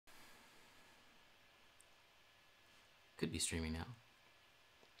Could be streaming now.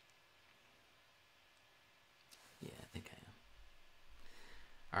 Yeah, I think I am.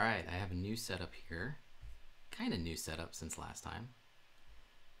 All right, I have a new setup here. Kind of new setup since last time.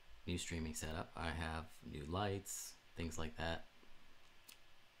 New streaming setup. I have new lights, things like that.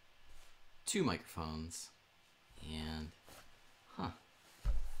 2 microphones, and let's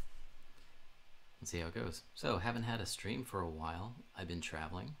see how it goes. So, haven't had a stream for a while. I've been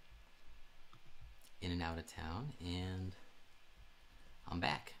traveling in and out of town, and I'm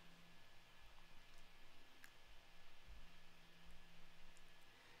back.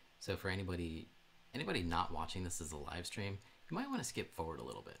 So for anybody not watching this as a live stream, you might want to skip forward a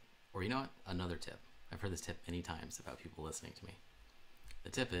little bit. Or you know what? Another tip. I've heard this tip many times about people listening to me. The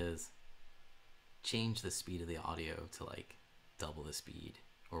tip is change the speed of the audio to like double the speed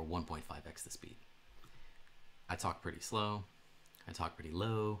or 1.5x the speed. I talk pretty slow. I talk pretty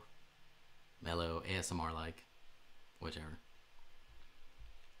low, mellow, ASMR like, whichever.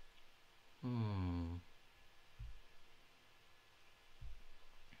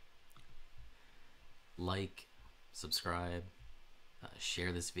 Like, subscribe,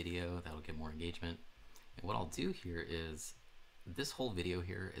 share this video. That'll get more engagement. And what I'll do here is, this whole video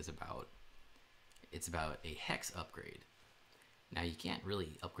here is about, it's about a HEX upgrade. Now you can't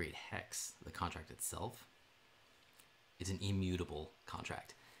really upgrade HEX, the contract itself. It's an immutable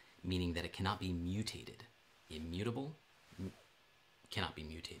contract, meaning that it cannot be mutated. Immutable cannot be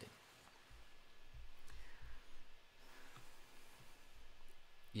mutated.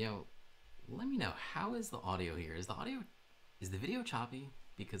 You know, let me know, how is the audio here? Is the video choppy?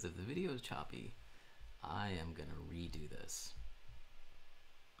 Because if the video is choppy, I am gonna redo this.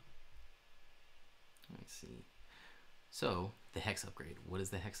 Let's see. So the HEX upgrade. What is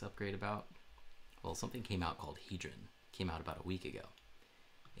the HEX upgrade about? Well, something came out called Hedron. Came out about a week ago.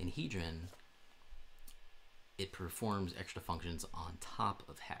 In Hedron, it performs extra functions on top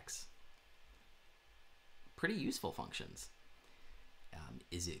of HEX. Pretty useful functions.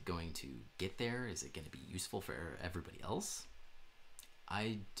 Is it going to get there? Is it going to be useful for everybody else?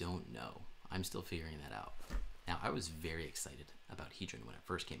 I don't know. I'm still figuring that out. Now, I was very excited about Hedron when it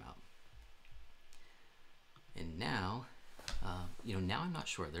first came out. And now, now I'm not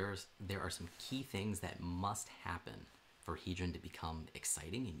sure. There are some key things that must happen for Hedron to become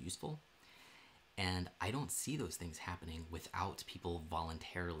exciting and useful. And I don't see those things happening without people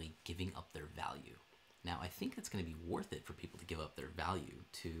voluntarily giving up their value. Now, I think it's going to be worth it for people to give up their value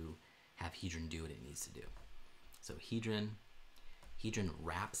to have Hedron do what it needs to do. So Hedron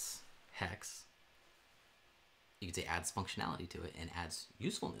wraps HEX. You could say adds functionality to it and adds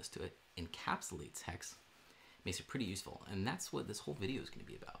usefulness to it, encapsulates HEX, makes it pretty useful. And that's what this whole video is going to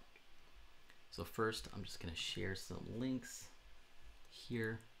be about. So first, I'm just going to share some links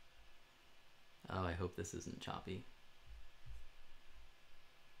here. Oh, I hope this isn't choppy.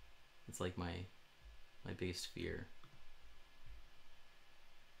 It's like my biggest fear.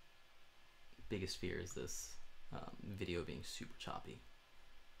 Biggest fear is this video being super choppy.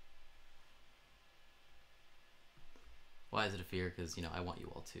 Why is it a fear? Because, I want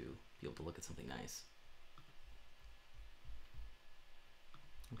you all to be able to look at something nice.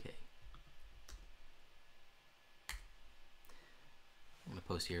 Okay. I'm going to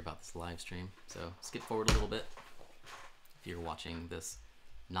post here about this live stream. So skip forward a little bit. If you're watching this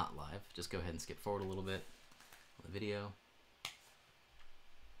not live, just go ahead and skip forward a little bit on the video.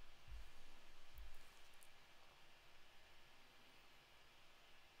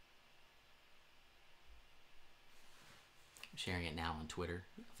 I'm sharing it now on Twitter.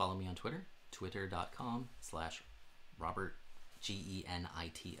 Follow me on Twitter, twitter.com/Robert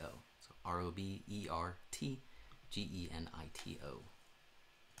Genito. So ROBERT GENITO.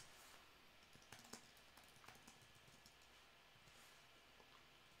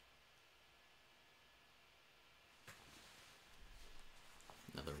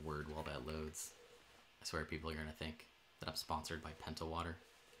 Another word while that loads. I swear people are gonna think that I'm sponsored by Penta Water,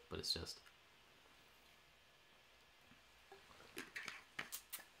 but it's just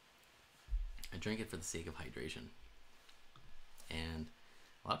I drink it for the sake of hydration. And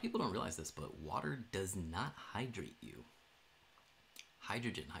a lot of people don't realize this, but water does not hydrate you.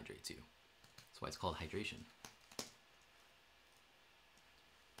 Hydrogen hydrates you. That's why it's called hydration.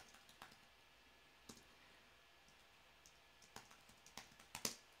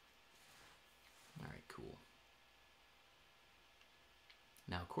 Alright, cool.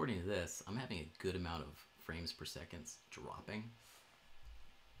 Now, according to this, I'm having a good amount of frames per second dropping.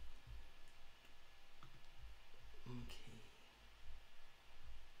 Okay.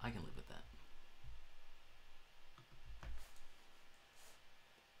 I can live with that.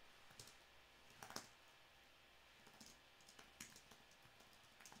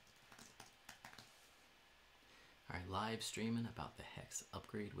 live streaming about the HEX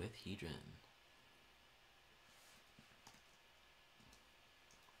upgrade with Hedron.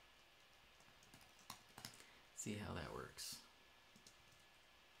 See how that works.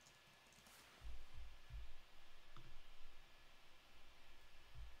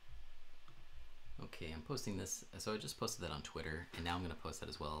 Okay, I'm posting this. So I just posted that on Twitter, and now I'm going to post that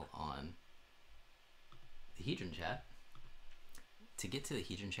as well on the Hedron chat. To get to the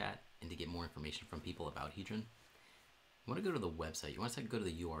Hedron chat and to get more information from people about Hedron, you want to go to the website. You want to go to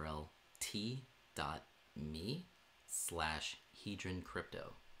the URL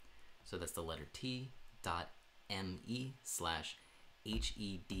t.me/HedronCrypto. So that's the letter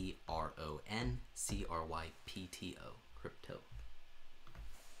t.me/HedronCrypto. Crypto.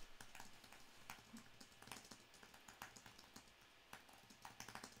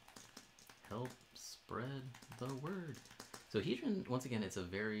 Help spread the word. So Hedron, once again, it's a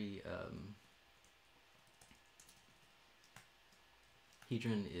very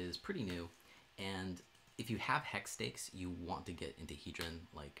Hedron is pretty new, and if you have hex stakes, you want to get into Hedron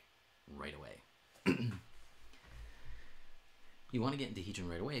like right away. You want to get into Hedron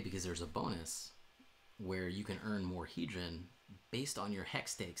right away because there's a bonus where you can earn more Hedron based on your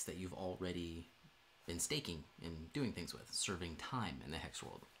hex stakes that you've already been staking and doing things with, serving time in the hex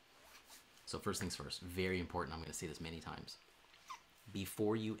world. So first things first, very important, I'm going to say this many times.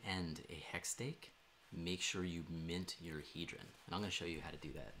 Before you end a hex stake, make sure you mint your Hedron. And I'm going to show you how to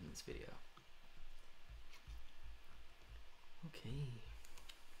do that in this video. Okay.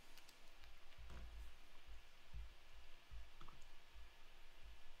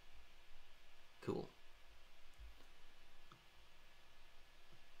 Cool.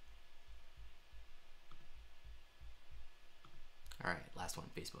 All right, last one,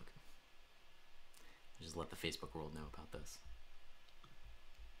 Facebook. Just let the Facebook world know about this.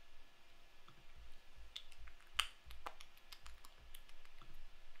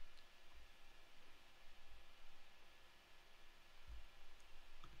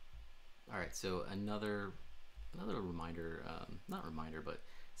 All right, so another reminder, not reminder, but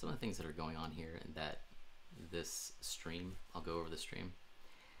some of the things that are going on here, and that this stream, I'll go over the stream.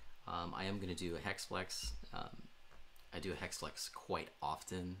 I am going to do a hex flex. I do a hex flex quite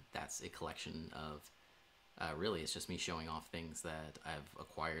often. That's a collection of, really, it's just me showing off things that I've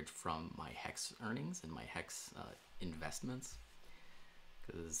acquired from my hex earnings and my hex investments.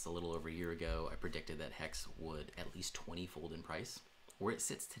 Because a little over a year ago, I predicted that hex would at least 20-fold in price. Where it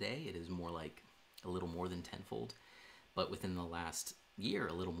sits today, it is more like a little more than 10-fold. But within the last year,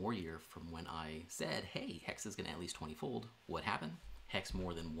 a little more year from when I said, hey, hex is going to at least 20-fold, what happened? Hex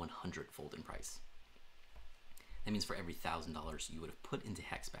more than 100-fold in price. That means for every $1,000 you would have put into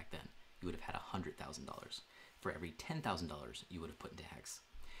hex back then, you would have had $100,000. For every $10,000 you would have put into hex,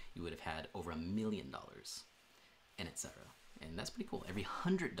 you would have had over $1 million, and etc. And that's pretty cool. Every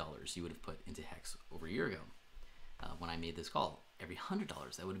 $100 you would have put into hex over a year ago, when I made this call, every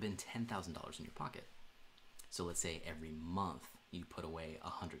 $100, that would have been $10,000 in your pocket. So let's say every month you put away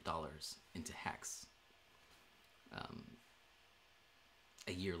 $100 into hex.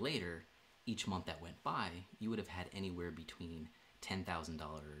 A year later, each month that went by, you would have had anywhere between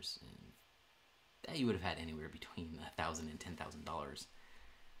 $10,000 and you would have had anywhere between $1,000 and $10,000.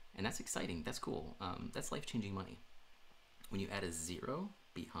 And that's exciting. That's cool. That's life-changing money. When you add a zero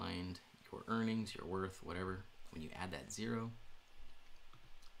behind your earnings, your worth, whatever, when you add that zero,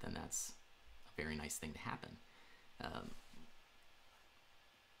 then that's a very nice thing to happen.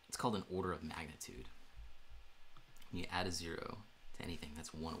 It's called an order of magnitude. When you add a zero to anything,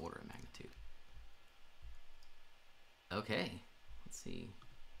 that's one order of magnitude. Okay, let's see.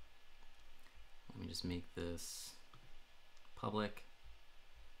 Let me just make this public.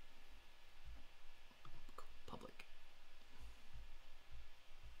 Public.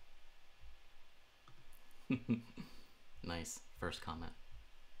 Nice, first comment.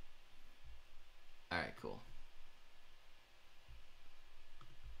 All right, cool.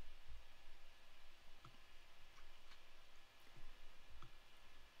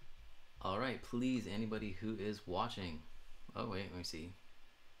 All right, please, anybody who is watching. Oh wait, let me see.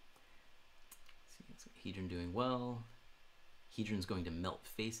 Hedron doing well. Hedron's going to melt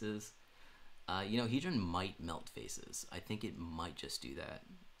faces. You know, Hedron might melt faces. I think it might just do that.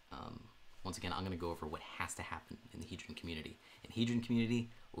 Once again, I'm going to go over what has to happen in the Hedron community. In Hedron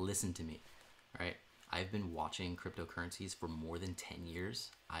community, listen to me, all right? I've been watching cryptocurrencies for more than 10 years.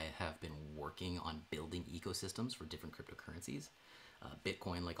 I have been working on building ecosystems for different cryptocurrencies.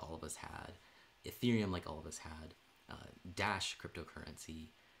 Bitcoin, like all of us had. Ethereum, like all of us had. Dash cryptocurrency.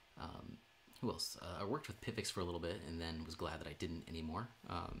 Who else? I worked with Pivx for a little bit and then was glad that I didn't anymore.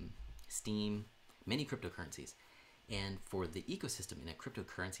 Steam, many cryptocurrencies. And for the ecosystem in a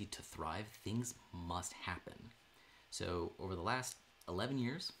cryptocurrency to thrive, things must happen. So over the last 11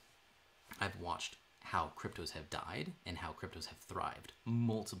 years, I've watched how cryptos have died and how cryptos have thrived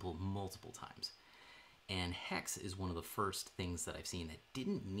multiple times. And Hex is one of the first things that I've seen that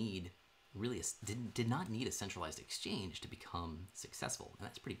didn't need really did not need a centralized exchange to become successful, and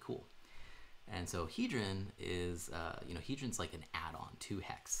that's pretty cool. And so Hedron is, Hedron's like an add-on to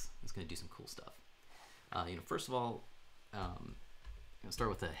Hex. It's going to do some cool stuff. First of all, I'll start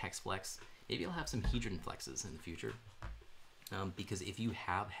with the Hex Flex. Maybe I'll have some Hedron flexes in the future. Because if you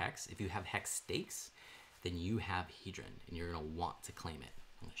have Hex stakes, then you have Hedron, and you're going to want to claim it.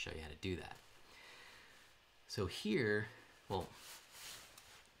 I'm going to show you how to do that. So here, well,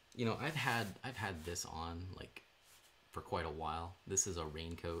 I've had this on like for quite a while. This is a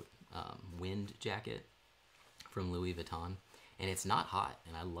raincoat wind jacket from Louis Vuitton, and it's not hot,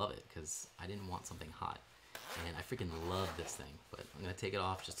 and I love it because I didn't want something hot, and I freaking love this thing. But I'm gonna take it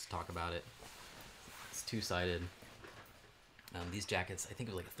off just to talk about it. It's two-sided. These jackets, I think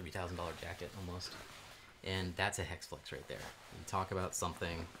it was like a $3,000 jacket almost, and that's a Hex Flex right there. You talk about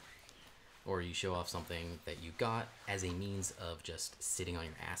something, or you show off something that you got as a means of just sitting on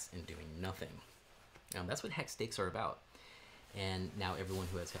your ass and doing nothing. That's what Hex stakes are about. And now everyone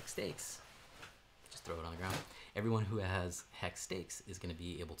who has Hex stakes, just throw it on the ground, everyone who has Hex stakes is going to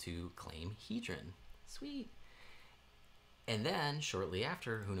be able to claim Hedron. Sweet. And then shortly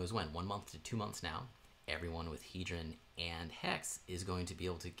after, who knows when, 1 month to 2 months now, everyone with Hedron and Hex is going to be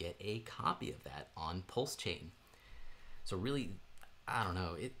able to get a copy of that on Pulse Chain. So really, I don't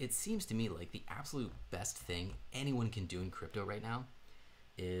know, it seems to me like the absolute best thing anyone can do in crypto right now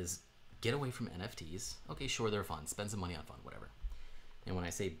is get away from NFTs. Okay, sure, they're fun. Spend some money on fun, whatever. And when I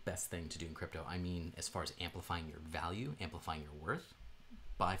say best thing to do in crypto, I mean as far as amplifying your value, amplifying your worth,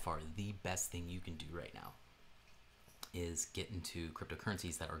 by far the best thing you can do right now is get into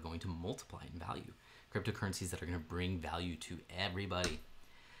cryptocurrencies that are going to multiply in value. Cryptocurrencies that are going to bring value to everybody.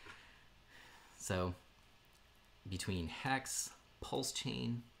 So between Hex, Pulse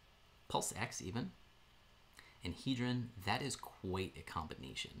Chain, Pulse X even, and Hedron, that is quite a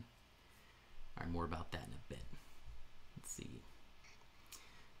combination. All right, more about that in a bit. Let's see.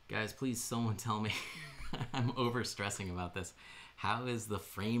 Guys, please someone tell me, I'm over stressing about this. How is the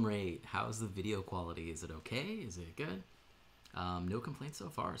frame rate? How is the video quality? Is it okay? Is it good? No complaints so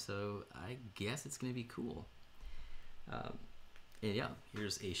far, so I guess it's gonna be cool. And yeah,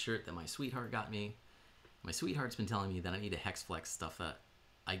 here's a shirt that my sweetheart got me. My sweetheart's been telling me that I need a Hex Flex stuff that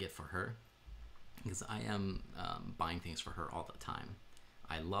I get for her, because I am buying things for her all the time.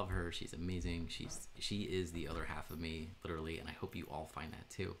 I love her. She's amazing. She is the other half of me, literally, and I hope you all find that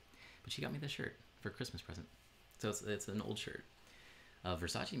too. But she got me this shirt for a Christmas present. So it's an old shirt.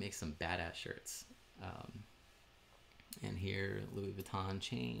 Versace makes some badass shirts. And here, Louis Vuitton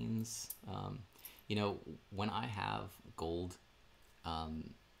chains. When I have gold,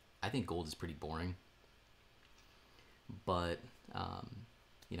 I think gold is pretty boring. But,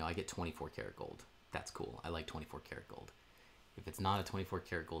 I get 24 karat gold. That's cool. I like 24 karat gold. If it's not a 24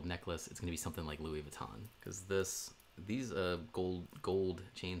 karat gold necklace, it's going to be something like Louis Vuitton. Because these gold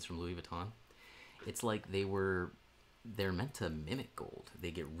chains from Louis Vuitton, it's like they're meant to mimic gold.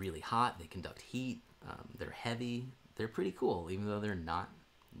 They get really hot. They conduct heat. They're heavy. They're pretty cool, even though they're not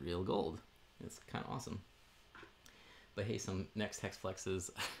real gold. It's kind of awesome. But hey, some next Hex Flexes.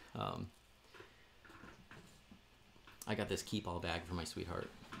 I got this Keep All bag for my sweetheart,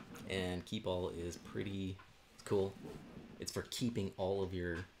 and Keep All is pretty cool. It's for keeping all of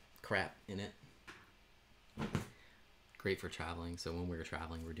your crap in it. Great for traveling. So when we're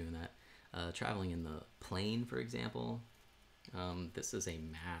traveling, we're doing that. Traveling in the plane, for example. This is a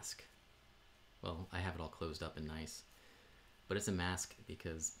mask. Well, I have it all closed up and nice, but it's a mask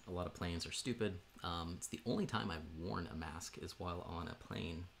because a lot of planes are stupid. It's the only time I've worn a mask is while on a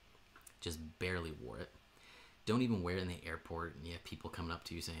plane. Just barely wore it. Don't even wear it in the airport, and you have people coming up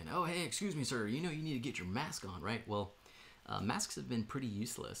to you saying, "Oh, hey, excuse me, sir, you need to get your mask on, right?" Well, masks have been pretty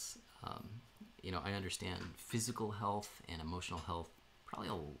useless. I understand physical health and emotional health probably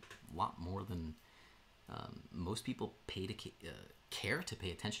a lot more than most people pay to care to pay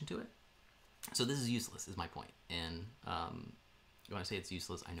attention to it. So this is useless, is my point. And when I say it's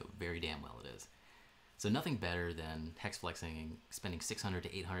useless, I know very damn well it is. So nothing better than Hex Flexing and spending $600 to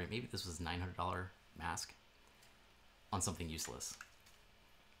 $800, maybe this was a $900 mask on something useless.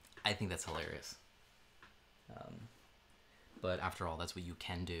 I think that's hilarious. But after all, that's what you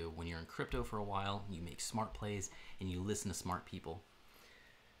can do when you're in crypto for a while. You make smart plays and you listen to smart people.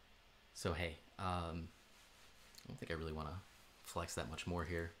 So hey, I don't think I really want to flex that much more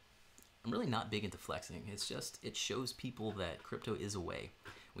here. I'm really not big into flexing. It's just, it shows people that crypto is a way.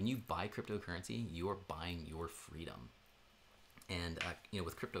 When you buy cryptocurrency, you are buying your freedom. And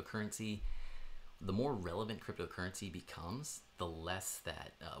with cryptocurrency, the more relevant cryptocurrency becomes, the less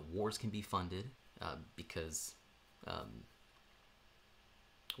that wars can be funded, because,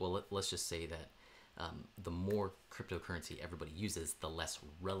 let's just say that the more cryptocurrency everybody uses, the less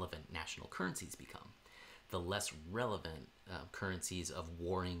relevant national currencies become. The less relevant currencies of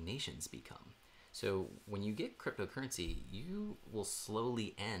warring nations become. So when you get cryptocurrency, you will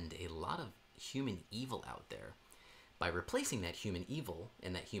slowly end a lot of human evil out there by replacing that human evil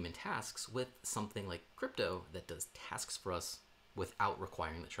and that human tasks with something like crypto that does tasks for us without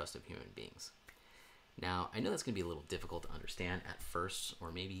requiring the trust of human beings. Now, I know that's going to be a little difficult to understand at first,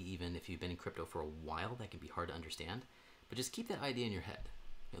 or maybe even if you've been in crypto for a while, that can be hard to understand, but just keep that idea in your head.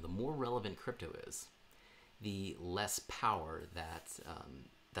 The more relevant crypto is, the less power that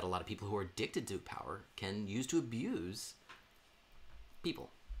that a lot of people who are addicted to power can use to abuse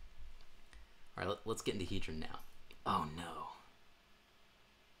people. All right, let's get into Hedron now. Oh no.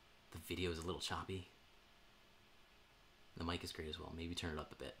 The video is a little choppy. The mic is great as well. Maybe turn it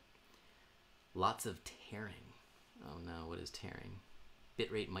up a bit. Lots of tearing. Oh no, what is tearing?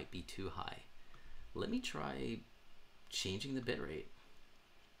 Bitrate might be too high. Let me try changing the bitrate.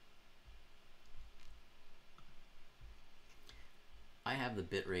 I have the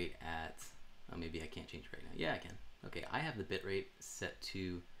bitrate at, oh, maybe I can't change it right now. Yeah, I can. Okay, I have the bitrate set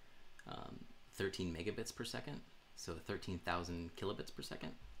to 13 megabits per second, so 13,000 kilobits per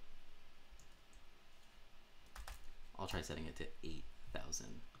second. I'll try setting it to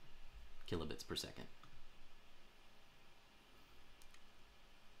 8,000 kilobits per second.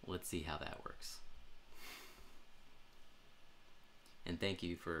 Let's see how that works. And thank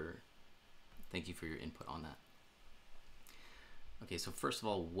you for your input on that. Okay, so first of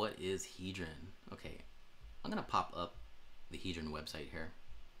all, what is Hedron? Okay, I'm gonna pop up the Hedron website here.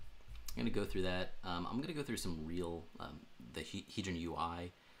 I'm gonna go through that. I'm gonna go through some real, the Hedron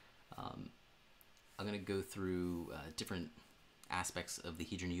UI. I'm gonna go through different aspects of the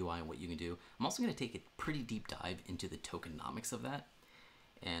Hedron UI and what you can do. I'm also gonna take a pretty deep dive into the tokenomics of that.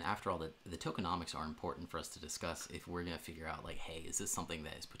 And after all, the tokenomics are important for us to discuss if we're gonna figure out like, hey, is this something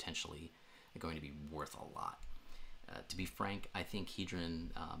that is potentially going to be worth a lot? To be frank, I think Hedron,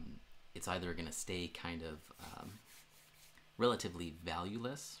 it's either going to stay kind of relatively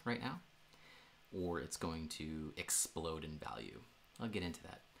valueless right now, or it's going to explode in value. I'll get into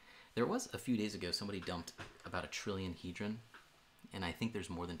that. There was, a few days ago, somebody dumped about 1 trillion Hedron, and I think there's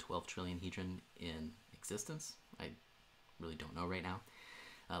more than 12 trillion Hedron in existence. I really don't know right now.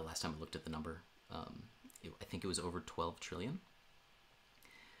 Last time I looked at the number, I think it was over 12 trillion.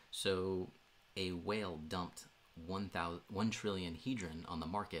 So a whale dumped 1 trillion Hedron on the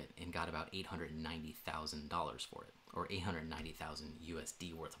market and got about $890,000 for it, or 890,000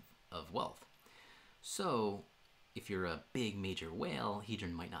 USD worth of wealth. So if you're a big major whale,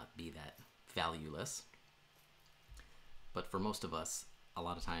 Hedron might not be that valueless. But for most of us, a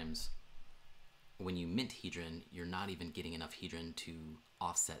lot of times when you mint Hedron, you're not even getting enough Hedron to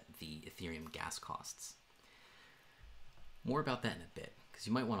offset the Ethereum gas costs. More about that in a bit, because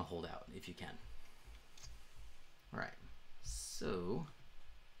you might want to hold out if you can. All right, so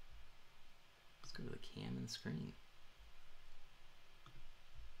let's go to the cam and screen.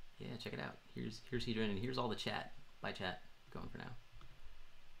 Yeah, check it out. Here's Hedron, and here's all the chat. Bye, chat. Going for now.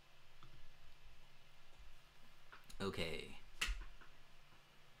 Okay.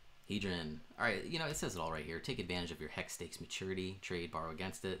 Hedron. All right, it says it all right here. Take advantage of your HEX stakes maturity, trade, borrow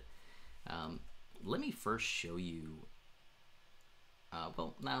against it. Let me first show you.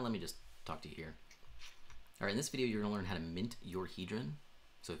 Let me just talk to you here. All right, in this video, you're gonna learn how to mint your Hedron.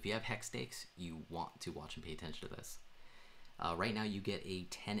 So if you have HEX stakes, you want to watch and pay attention to this. Right now, you get a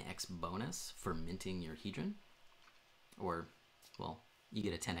 10x bonus for minting your Hedron, or, well, you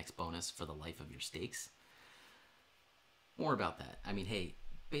get a 10x bonus for the life of your stakes. More about that. I mean, hey,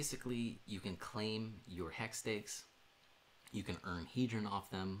 basically, you can claim your HEX stakes. You can earn Hedron off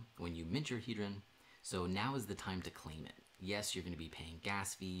them when you mint your Hedron. So now is the time to claim it. Yes, you're going to be paying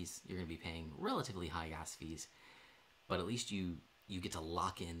gas fees. You're going to be paying relatively high gas fees, but at least you get to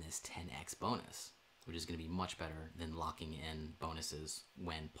lock in this 10x bonus, which is going to be much better than locking in bonuses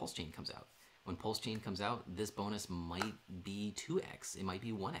when Pulse Chain comes out. When Pulse Chain comes out, this bonus might be 2x. It might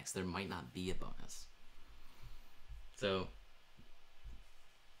be 1x. There might not be a bonus. So,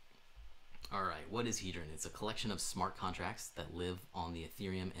 all right, what is Hedron? It's a collection of smart contracts that live on the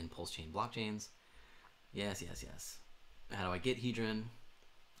Ethereum and Pulse Chain blockchains. Yes, yes, yes. How do I get Hedron?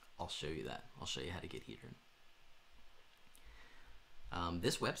 I'll show you that. I'll show you how to get Hedron.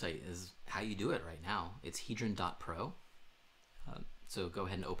 This website is how you do it right now. It's hedron.pro. So go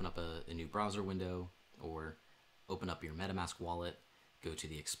ahead and open up a new browser window, or open up your MetaMask wallet, go to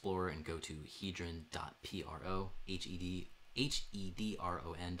the Explorer and go to hedron.pro,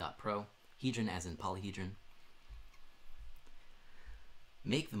 Hedron.pro, Hedron as in polyhedron.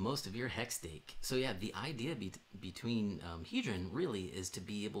 Make the most of your hex stake. So yeah, the idea between Hedron really is to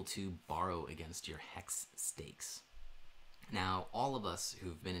be able to borrow against your hex stakes. Now, all of us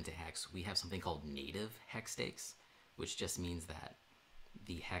who've been into hex, we have something called native hex stakes, which just means that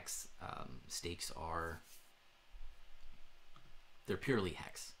the hex stakes they're purely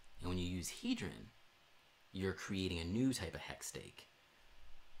hex. And when you use Hedron, you're creating a new type of hex stake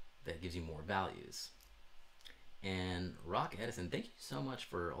that gives you more values. And Rock Edison, thank you so much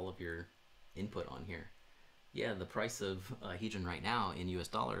for all of your input on here. Yeah, the price of Hedron right now in US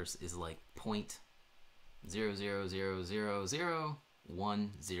dollars is like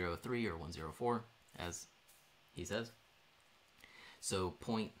 0.0000103 or 104, as he says. So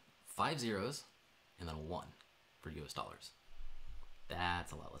 0.5 zeros and then a 1 for US dollars.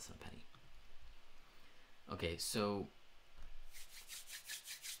 That's a lot less than a penny. Okay, so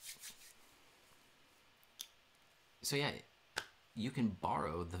yeah, you can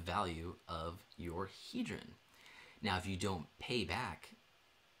borrow the value of your Hedron. Now, if you don't pay back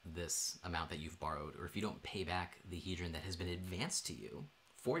this amount that you've borrowed, or if you don't pay back the Hedron that has been advanced to you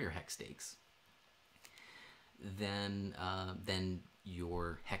for your hex stakes, then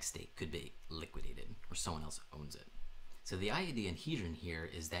your hex stake could be liquidated, or someone else owns it. So the idea in Hedron here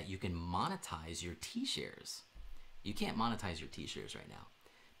is that you can monetize your T-shares. You can't monetize your T-shares right now,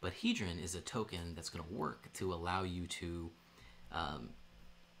 but Hedron is a token that's going to work to allow you to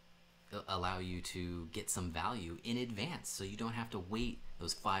get some value in advance, so you don't have to wait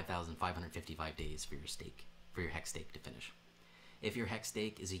those 5,555 days for your hex stake to finish. If your hex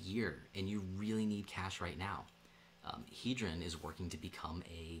stake is a year and you really need cash right now, Hedron is working to become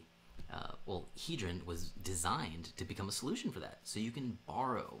Hedron was designed to become a solution for that. So you can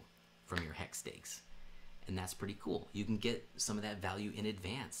borrow from your hex stakes, and that's pretty cool. You can get some of that value in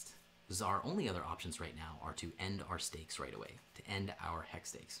advance, because our only other options right now are to end our stakes right away, to end our hex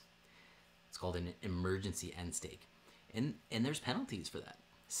stakes. It's called an emergency end stake, and there's penalties for that.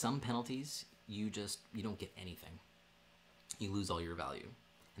 Some penalties you don't get anything. You lose all your value.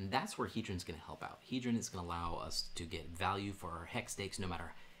 And that's where Hedron's going to help out. Hedron is going to allow us to get value for our hex stakes no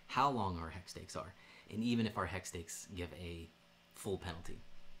matter how long our hex stakes are, and even if our hex stakes give a full penalty.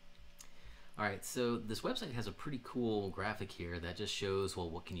 All right, so this website has a pretty cool graphic here that just shows, well,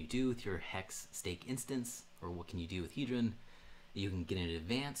 what can you do with your hex stake instance, or what can you do with Hedron? You can get in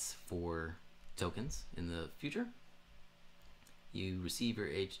advance for tokens in the future. You receive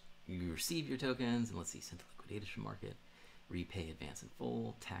your tokens, and let's see, sent to liquidation market, repay advance in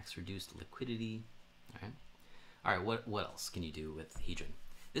full, tax reduced liquidity. All right, what else can you do with Hedron?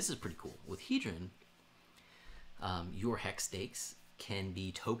 This is pretty cool. With Hedron, your hex stakes can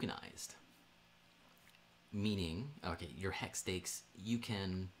be tokenized. Meaning, okay, your hex stakes, you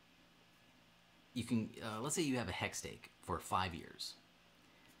can let's say you have a hex stake for 5 years.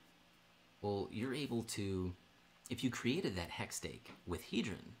 Well, you're able to, if you created that hex stake with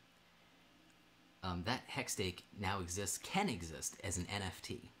Hedron, that hex stake now can exist as an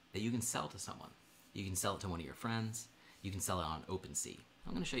NFT that you can sell to someone. You can sell it to one of your friends. You can sell it on OpenSea.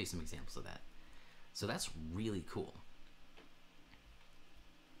 I'm going to show you some examples of that. So that's really cool.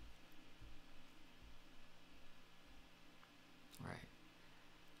 All right.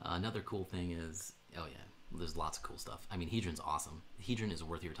 Another cool thing is, oh yeah, there's lots of cool stuff. I mean, Hedron's awesome. Hedron is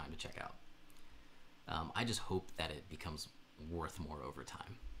worth your time to check out. I just hope that it becomes worth more over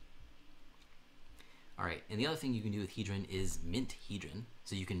time. All right, and the other thing you can do with Hedron is mint Hedron.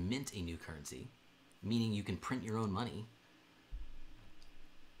 So you can mint a new currency, meaning you can print your own money,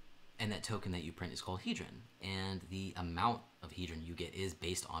 and that token that you print is called Hedron, and the amount of Hedron you get is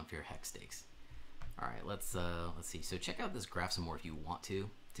based on your hex stakes. All right, let's see. So check out this graph some more if you want to.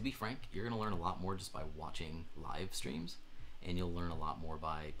 To be frank, you're going to learn a lot more just by watching live streams, and you'll learn a lot more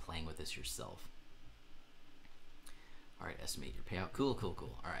by playing with this yourself. All right, estimate your payout. Cool.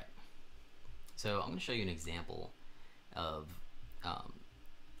 All right. So I'm going to show you an example of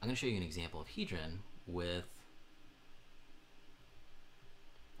Hedron with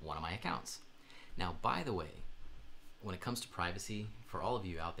one of my accounts. Now, by the way, when it comes to privacy, for all of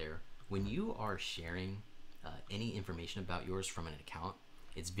you out there, when you are sharing any information about yours from an account,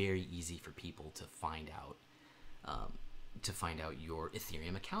 it's very easy for people to find out your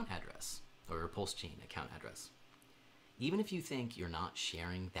Ethereum account address or your Pulse Chain account address. Even if you think you're not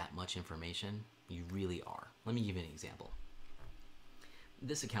sharing that much information, you really are. Let me give you an example.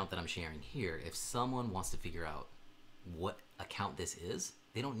 this account that I'm sharing here, if someone wants to figure out what account this is,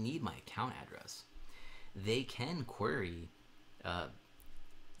 they don't need my account address. They can query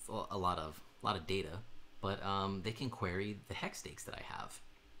a lot of data, but they can query the hex stakes that I have.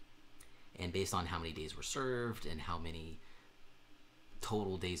 And based on how many days were served and how many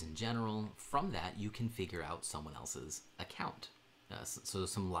total days in general, from that you can figure out someone else's account. So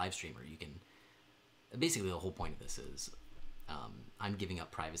some live streamer, you can, basically the whole point of this is I'm giving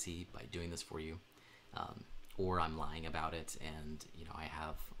up privacy by doing this for you, or I'm lying about it, and I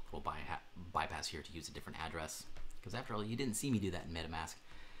have a little bypass here to use a different address, because after all, you didn't see me do that in MetaMask.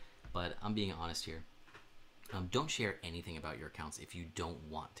 But I'm being honest here. Don't share anything about your accounts if you don't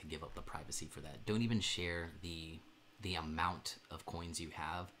want to give up the privacy for that. Don't even share the amount of coins you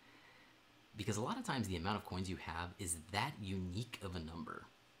have, because a lot of times the amount of coins you have is that unique of a number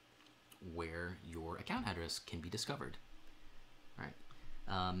where your account address can be discovered. All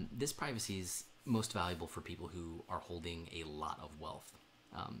right. This privacy is most valuable for people who are holding a lot of wealth,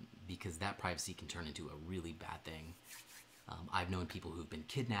 because that privacy can turn into a really bad thing. I've known people who've been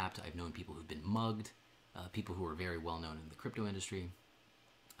kidnapped. I've known people who've been mugged, people who are very well known in the crypto industry.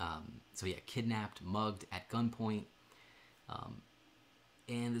 So yeah, kidnapped, mugged at gunpoint.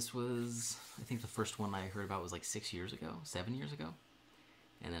 And this was, I think the first one I heard about was like 7 years ago.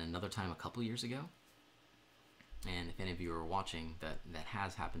 And then another time a couple years ago. And if any of you are watching that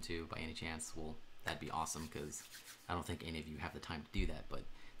has happened to by any chance, well, that'd be awesome, because I don't think any of you have the time to do that. But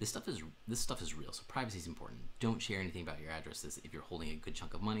this stuff is real, so privacy is important. Don't share anything about your addresses if you're holding a good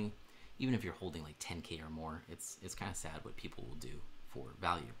chunk of money. Even if you're holding like 10K or more, it's kind of sad what people will do for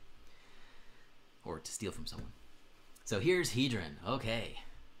value or to steal from someone. So here's Hedron. Okay,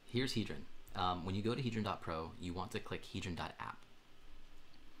 here's Hedron. When you go to hedron.pro, you want to click hedron.app.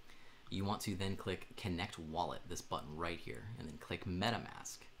 You want to then click Connect Wallet, this button right here, and then click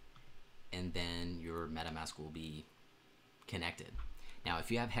MetaMask. And then your MetaMask will be connected. Now,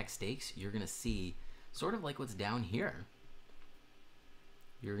 if you have hex stakes, you're going to see sort of like what's down here.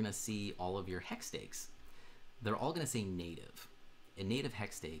 You're going to see all of your hex stakes. They're all going to say native. A native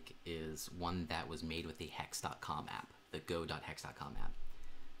hex stake is one that was made with the hex.com app, the go.hex.com app.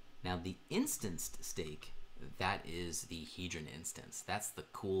 Now, the instanced stake, that is the Hedron instance. That's the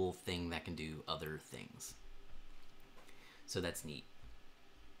cool thing that can do other things. So that's neat.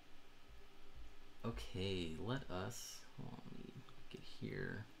 Okay, let me get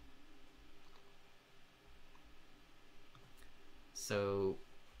here. So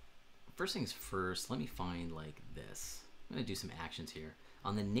first things first, let me find like this. I'm gonna do some actions here.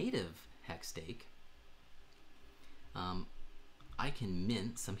 On the native hex stake, I can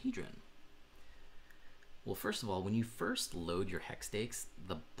mint some Hedron. Well, first of all, when you first load your hex stakes,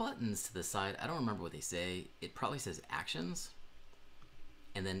 the buttons to the side, I don't remember what they say. It probably says actions,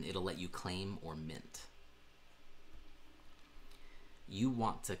 and then it'll let you claim or mint. You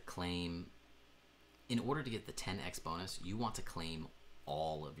want to claim, in order to get the 10x bonus, you want to claim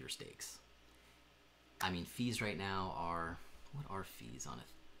all of your stakes. I mean, fees right now are, what are fees on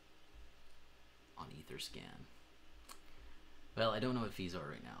Etherscan? Well, I don't know what fees are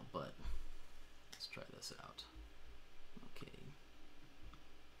right now, but let's try this out. Okay.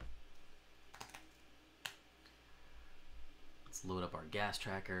 Let's load up our gas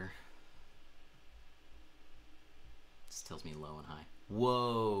tracker. This tells me low and high.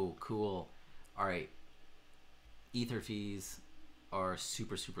 Whoa, cool. All right. Ether fees are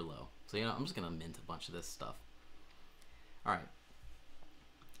super, super low. So, I'm just going to mint a bunch of this stuff. All right.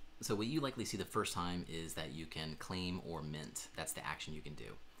 So what you likely see the first time is that you can claim or mint. That's the action you can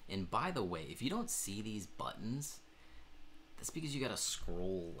do. And by the way, if you don't see these buttons, that's because you got to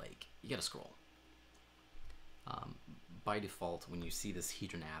scroll, by default, when you see this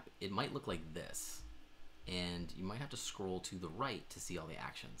Hedron app, it might look like this. And you might have to scroll to the right to see all the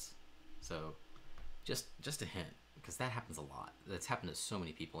actions. So just a hint, because that happens a lot. That's happened to so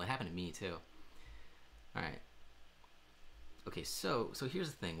many people. It happened to me too. All right. Okay, so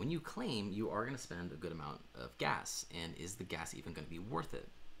here's the thing. When you claim, you are going to spend a good amount of gas. And is the gas even going to be worth it?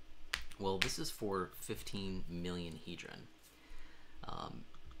 Well, this is for 15 million Hedron.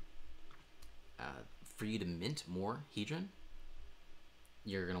 For you to mint more Hedron,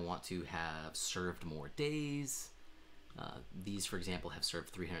 you're going to want to have served more days. These, for example, have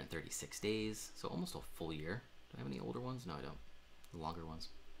served 336 days, so almost a full year. Do I have any older ones? No, I don't. The longer ones.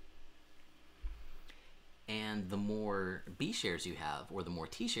 And the more B shares you have, or the more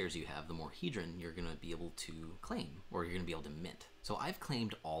T shares you have, the more Hedron you're going to be able to claim, or you're going to be able to mint. So I've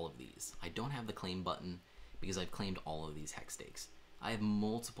claimed all of these. I don't have the claim button because I've claimed all of these hex stakes. I have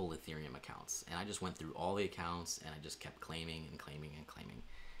multiple Ethereum accounts, and I just went through all the accounts, and I just kept claiming and claiming and claiming.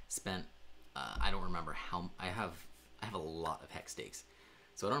 Spent, I don't remember how, I have a lot of HEX stakes,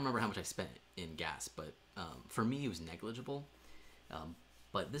 so I don't remember how much I spent in gas, but for me it was negligible.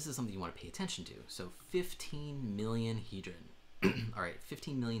 But this is something you want to pay attention to. So 15 million Hedron. All right,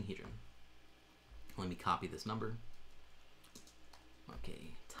 15 million Hedron. Let me copy this number.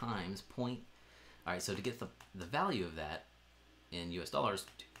 Okay, times point. All right, so to get the value of that in US dollars,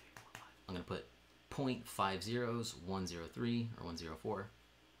 I'm going to put 0.50s, 103 or 104.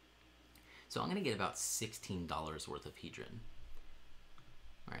 So I'm going to get about $16 worth of Hedron.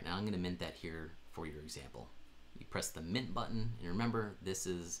 All right, now I'm going to mint that here for your example. You press the mint button, and remember, this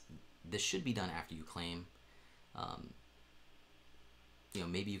should be done after you claim. You know,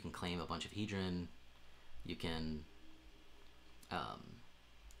 maybe you can claim a bunch of Hedron. You can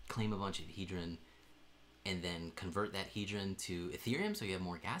claim a bunch of Hedron and then convert that Hedron to Ethereum so you have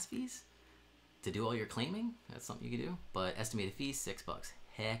more gas fees to do all your claiming. That's something you can do. But estimated fee, $6.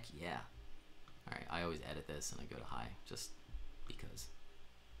 Heck yeah. All right, I always edit this and I go to high just because.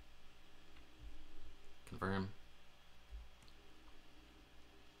 Confirm.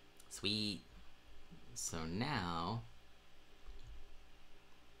 Sweet. So now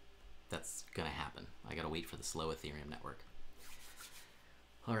that's gonna happen. I gotta wait for the slow Ethereum network.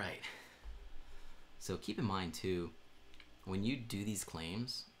 All right. So keep in mind too, when you do these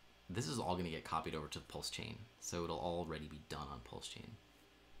claims, this is all gonna get copied over to the Pulse chain. So it'll already be done on Pulse chain.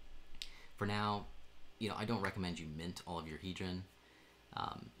 For now, you know, I don't recommend you mint all of your Hedron.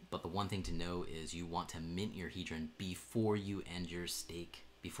 But the one thing to know is you want to mint your Hedron before you end your stake.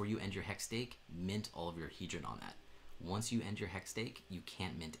 Before you end your HEX stake, mint all of your Hedron on that. Once you end your HEX stake, you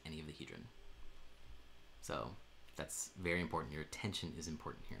can't mint any of the Hedron. So that's very important. Your attention is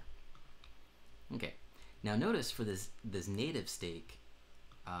important here. Okay, now notice for this native stake,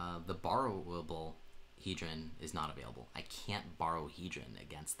 the borrowable Hedron is not available. I can't borrow Hedron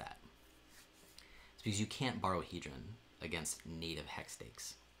against that. It's because you can't borrow Hedron against native HEX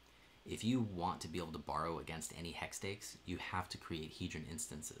stakes. If you want to be able to borrow against any HEX stakes, you have to create Hedron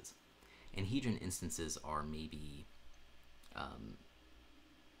instances. And Hedron instances are maybe,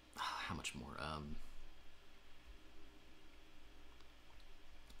 how much more?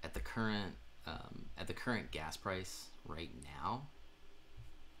 At the current gas price right now,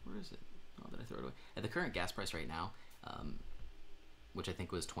 where is it? Oh, did I throw it away? At the current gas price right now, which I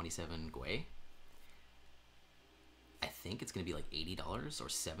think was 27 Gwei, I think it's going to be like $80 or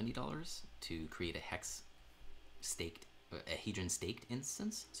 $70 to create a HEX staked, a Hedron staked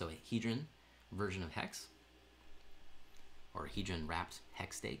instance. So a Hedron version of HEX, or a Hedron wrapped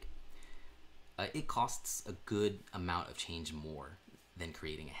HEX stake. It costs a good amount of change more than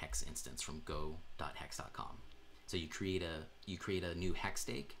creating a HEX instance from go.hex.com. So you create a new HEX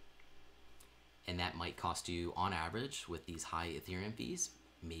stake, and that might cost you, on average, with these high Ethereum fees,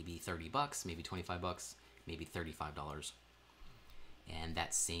 maybe $30, maybe $25, maybe $35. And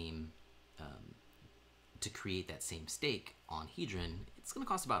that same, to create that same stake on Hedron, it's going to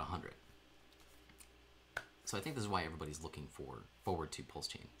cost about $100. So I think this is why everybody's looking forward to Pulse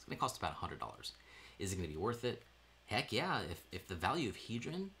Chain. It's going to cost about $100. Is it going to be worth it? Heck yeah. If the value of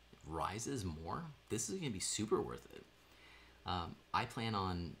Hedron rises more, this is going to be super worth it. I plan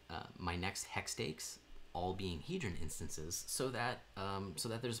on my next HEX stakes all being Hedron instances, so that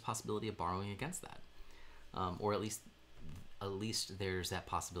there's a possibility of borrowing against that. Or at least there's that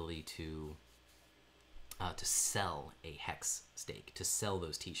possibility to sell a HEX stake, to sell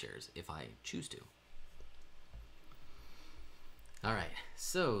those T-shares if I choose to. All right,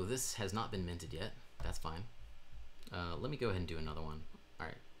 so this has not been minted yet. That's fine. Let me go ahead and do another one. All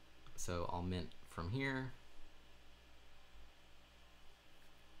right, so I'll mint from here.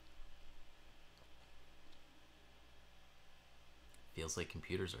 Feels like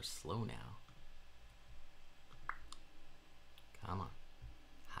computers are slow now. Come on.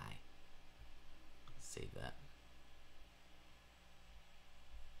 Hi. Save that.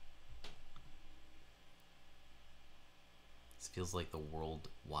 This feels like the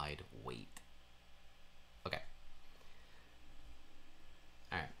worldwide wait. Okay.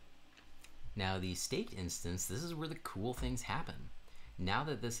 Alright. Now the staked instance, this is where the cool things happen. Now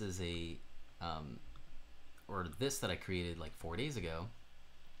that this is a, or this that I created like 4 days ago.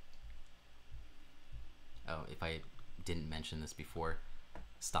 Oh, if I didn't mention this before,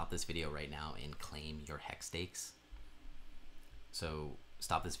 stop this video right now and claim your HEX stakes. So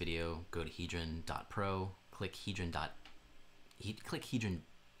stop this video, go to hedron.pro, click Hedron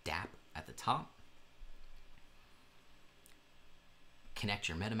DApp at the top, connect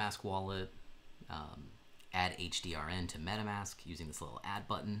your MetaMask wallet, add HDRN to MetaMask using this little add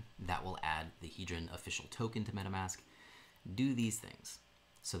button. That will add the Hedron official token to MetaMask. Do these things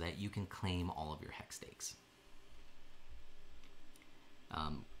so that you can claim all of your HEX stakes.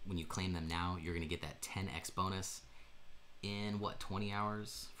 When you claim them now, you're going to get that 10x bonus in what, 20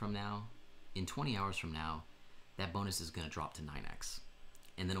 hours from now? In 20 hours from now, that bonus is going to drop to 9x.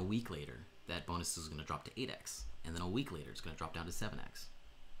 And then a week later, that bonus is going to drop to 8x. And then a week later, it's going to drop down to 7x.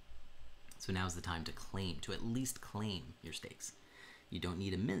 So now's the time to claim, to at least claim your stakes. You don't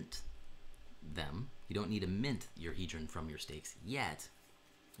need to mint them. You don't need to mint your Hedron from your stakes yet.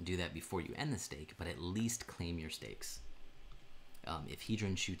 Do that before you end the stake, but at least claim your stakes. If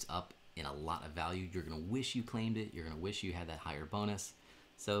Hedron shoots up in a lot of value, you're going to wish you claimed it. You're going to wish you had that higher bonus.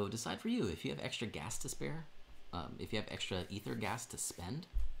 So decide for you. If you have extra gas to spare, if you have extra ether gas to spend,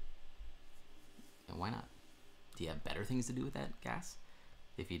 then why not? Do you have better things to do with that gas?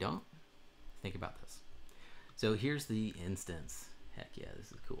 If you don't, think about this. So here's the instance. Heck yeah,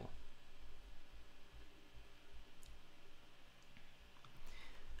 this is cool.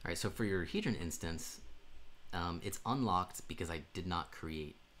 All right, so for your Hedron instance, it's unlocked because I did not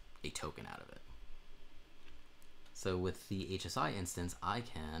create a token out of it. So with the HSI instance, I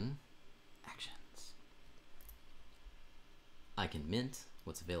can actions. I can mint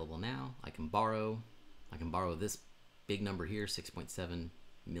what's available now. I can borrow this big number here, 6.7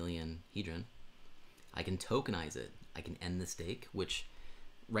 million Hedron. I can tokenize it. I can end the stake, which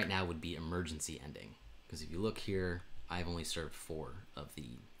right now would be emergency ending. Because if you look here, I've only served 4 of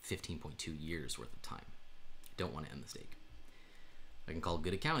the 15.2 years worth of time. I don't want to end the stake. I can call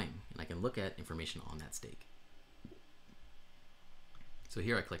good accounting, and I can look at information on that stake. So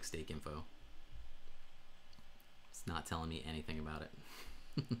here I click stake info. It's not telling me anything about it.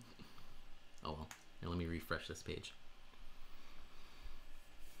 Oh well. Here, let me refresh this page.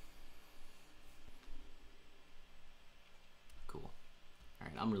 Cool. All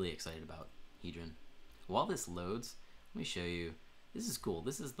right, I'm really excited about Hedron. While this loads, let me show you. This is cool.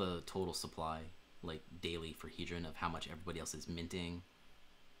 This is the total supply, like daily for Hedron, of how much everybody else is minting,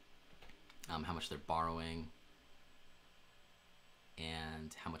 how much they're borrowing,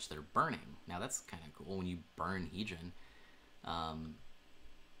 and how much they're burning. Now that's kind of cool. When you burn Hedron,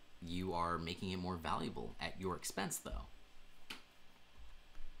 you are making it more valuable at your expense, though.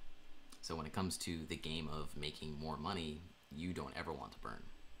 So when it comes to the game of making more money, you don't ever want to burn.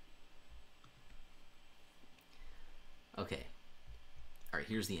 Okay. All right,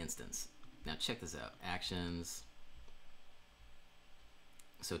 here's the instance. Now check this out. Actions.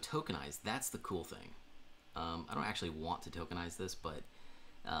 So tokenize, that's the cool thing. I don't actually want to tokenize this, but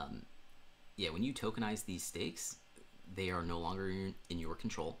yeah, when you tokenize these stakes, they are no longer in your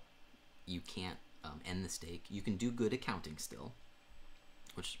control. You can't end the stake. You can do good accounting still,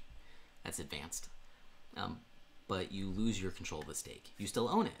 which that's advanced, but you lose your control of the stake. You still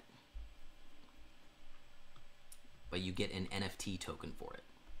own it, but you get an NFT token for it.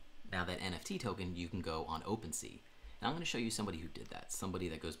 Now that NFT token, you can go on OpenSea. And I'm going to show you somebody who did that. Somebody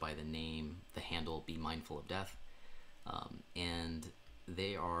that goes by the handle Be Mindful of Death. And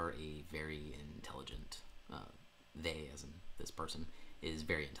they are a very intelligent, they as in this person, is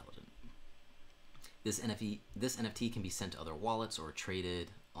very intelligent. This NFT can be sent to other wallets or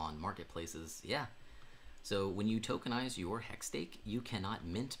traded on marketplaces. Yeah. So when you tokenize your HEX stake, you cannot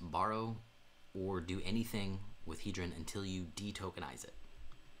mint, borrow, or do anything with Hedron until you detokenize it.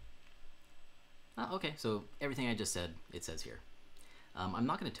 Okay, so everything I just said, it says here. I'm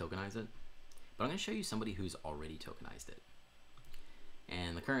not going to tokenize it, but I'm going to show you somebody who's already tokenized it.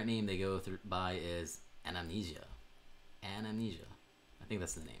 And the current name they go through by is Amnesia. Amnesia. I think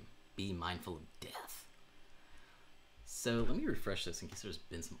that's the name. Be Mindful of Death. So let me refresh this in case there's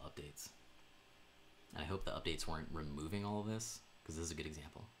been some updates. And I hope the updates weren't removing all of this, because this is a good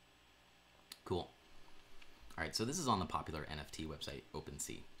example. Cool. All right, so this is on the popular NFT website,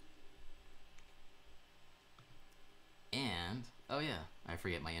 OpenSea. And, oh yeah, I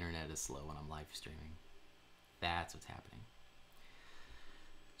forget my internet is slow when I'm live streaming. That's what's happening.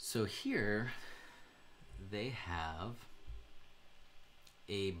 So here, they have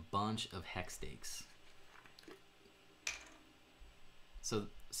a bunch of HEX stakes.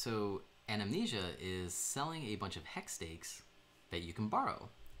 So Amnesia is selling a bunch of HEX stakes that you can borrow.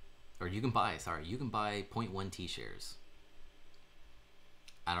 Or you can buy, sorry. You can buy 0.1 T shares.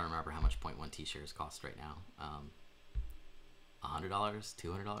 I don't remember how much 0.1 T shares cost right now. $100,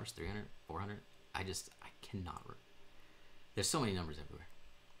 $200, $300, $400. I cannot. There's so many numbers everywhere.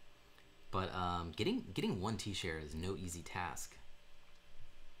 But getting 1 T share is no easy task.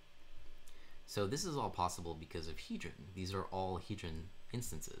 So this is all possible because of Hedron. These are all Hedron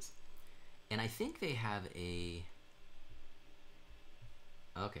instances. And I think they have a...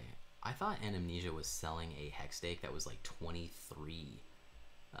 Okay, I thought Amnesia was selling a hex stake that was like 23.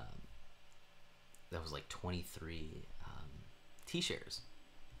 That was like 23 T-shares.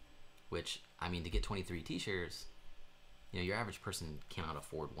 Which, I mean, to get 23 T-shares, you know, your average person cannot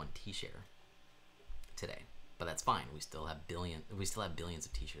afford one T-share today. But that's fine. We still have billions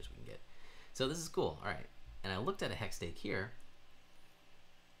of T-shares we can get. So this is cool. All right. And I looked at a hex stake here.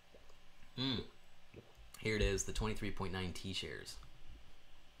 Here it is, the 23.9 T-shares.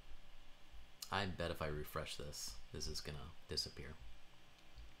 I bet if I refresh this, this is gonna disappear.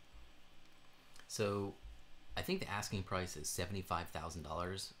 So I think the asking price is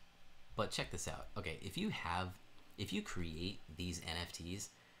 $75,000. But check this out. Okay, if you create these NFTs,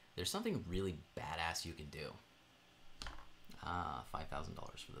 there's something really badass you can do.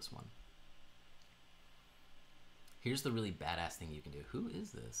 $5,000 for this one. Here's the really badass thing you can do. Who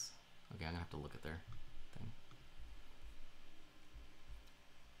is this? Okay, I'm gonna have to look at their thing.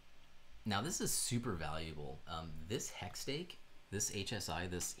 Now this is super valuable. This hex stake, this HSI,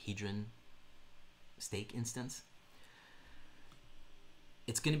 this Hedron stake instance,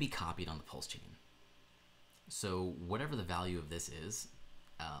 it's going to be copied on the Pulse chain. So whatever the value of this is,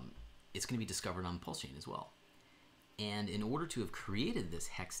 it's going to be discovered on the Pulse chain as well. And in order to have created this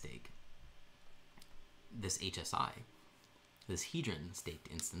hex stake, this HSI, this Hedron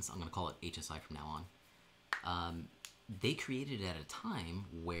staked instance, I'm going to call it HSI from now on, they created it at a time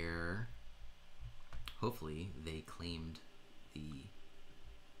where hopefully they claimed the...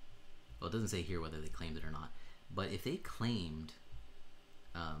 Well, it doesn't say here whether they claimed it or not, but if they claimed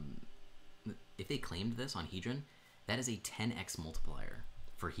this on Hedron, that is a 10x multiplier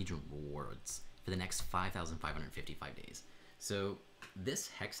for Hedron rewards for the next 5,555 days. So this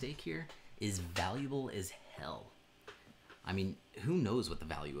hex stake here is valuable as hell. I mean, who knows what the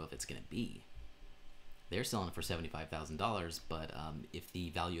value of it's going to be? They're selling it for $75,000, but if the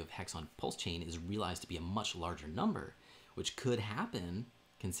value of hex on Pulse chain is realized to be a much larger number, which could happen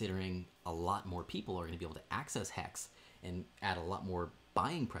considering a lot more people are going to be able to access hex and add a lot more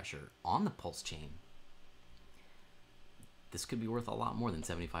buying pressure on the Pulse chain, this could be worth a lot more than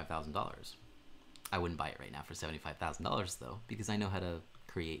 $75,000. I wouldn't buy it right now for $75,000 though, because I know how to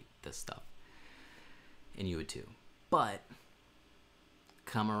create this stuff. And you would too. But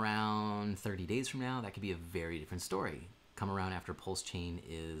come around 30 days from now, that could be a very different story. Come around after Pulse chain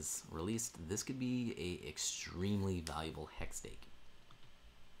is released, this could be a extremely valuable hex stake.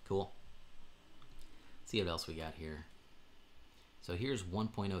 Cool. Let's see what else we got here. So here's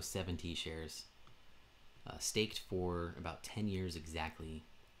 1.07 T-shares, staked for about 10 years exactly,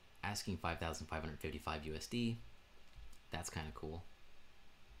 asking 5,555 USD. That's kind of cool.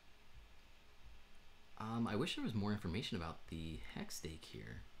 I wish there was more information about the hex stake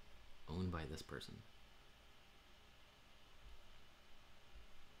here, owned by this person.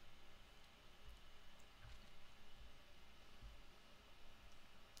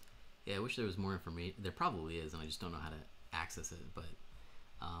 Yeah, I wish there was more information. There probably is, and I just don't know how to access it, but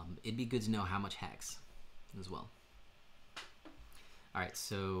it'd be good to know how much hex as well. All right,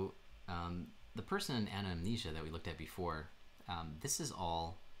 so the person in Amnesia that we looked at before, this is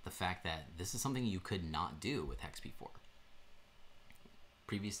all the fact that this is something you could not do with hex before.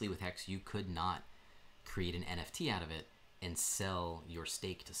 Previously with hex, you could not create an NFT out of it and sell your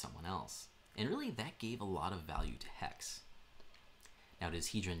stake to someone else. And really that gave a lot of value to hex. Now, does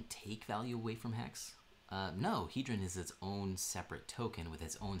Hedron take value away from hex? No, Hedron is its own separate token with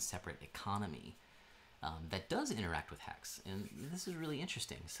its own separate economy that does interact with hex. And this is really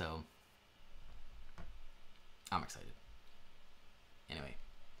interesting, so I'm excited. Anyway,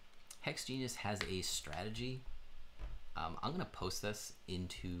 Hex Genius has a strategy. I'm gonna post this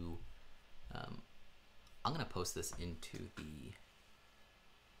into the,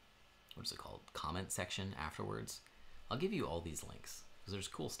 what is it called, comment section afterwards. I'll give you all these links because there's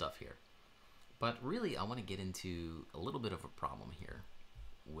cool stuff here. But really, I want to get into a little bit of a problem here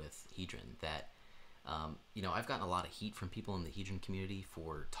with Hedron that, you know, I've gotten a lot of heat from people in the Hedron community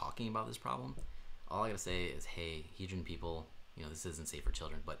for talking about this problem. All I gotta say is, hey, Hedron people, you know, this isn't safe for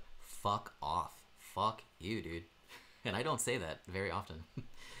children, but fuck off. Fuck you, dude. And I don't say that very often.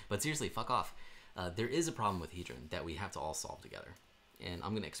 But seriously, fuck off. There is a problem with Hedron that we have to all solve together. And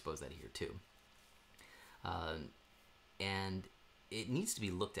I'm gonna expose that here too. And it needs to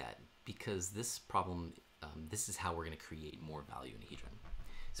be looked at because this problem, this is how we're going to create more value in Hedron.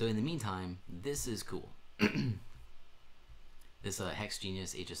 So in the meantime, this is cool. This Hex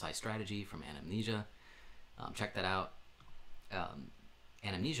Genius HSI strategy from Amnesia. Check that out.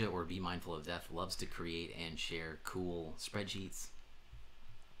 Amnesia, or Be Mindful of Death, loves to create and share cool spreadsheets.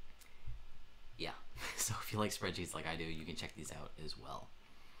 yeah. So if you like spreadsheets like I do, you can check these out as well.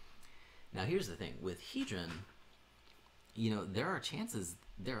 Now here's the thing with Hedron, there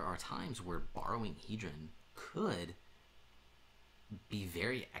are times where borrowing Hedron could be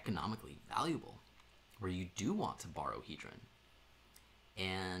very economically valuable, where you do want to borrow Hedron.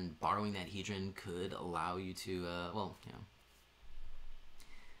 And borrowing that Hedron could allow you to,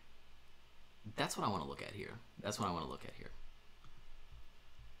 that's what I want to look at here.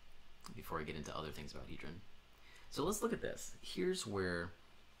 Before I get into other things about Hedron. So let's look at this. Here's where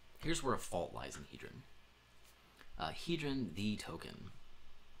a fault lies in Hedron. Hedron, the token.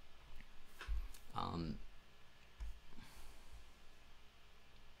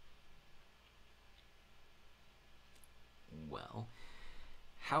 Well,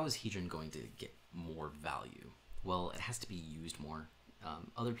 how is Hedron going to get more value? Well, it has to be used more.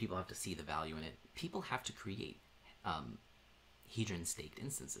 Other people have to see the value in it. People have to create Hedron staked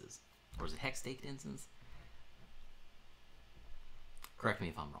instances. Or is it hex staked instance? Correct me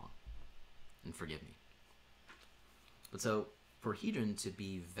if I'm wrong, and forgive me. But so, for Hedron to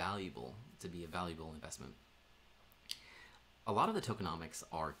be valuable, to be a valuable investment, a lot of the tokenomics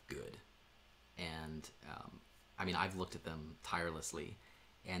are good. And, I've looked at them tirelessly,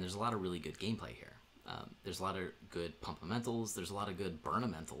 and there's a lot of really good gameplay here. There's a lot of good pumpamentals, there's a lot of good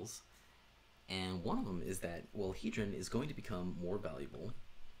burnamentals, and one of them is that, well, Hedron is going to become more valuable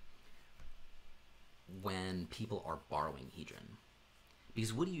when people are borrowing Hedron.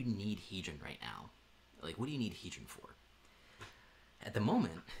 Because what do you need Hedron right now? Like, what do you need Hedron for? At the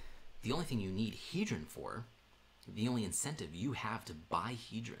moment, the only thing you need Hedron for, the only incentive you have to buy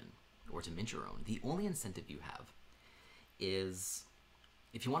Hedron, or to mint your own, the only incentive you have is,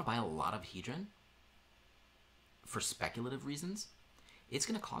 if you want to buy a lot of Hedron, for speculative reasons, it's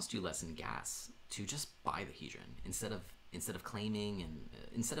going to cost you less in gas to just buy the Hedron instead of claiming and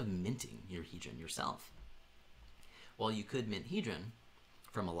instead of minting your Hedron yourself. While you could mint Hedron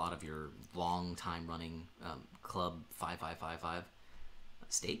from a lot of your long time running club 5555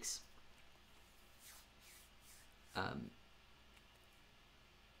 stakes,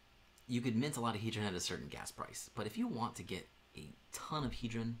 you could mint a lot of Hedron at a certain gas price. But if you want to get a ton of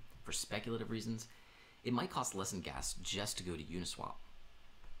Hedron for speculative reasons, it might cost less in gas just to go to Uniswap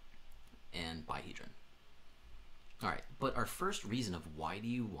and buy Hedron. Alright, but our first reason of why do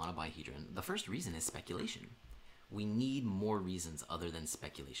you want to buy Hedron, the first reason is speculation. We need more reasons other than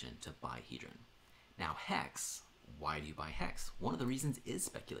speculation to buy Hedron. Now Hex, why do you buy Hex? One of the reasons is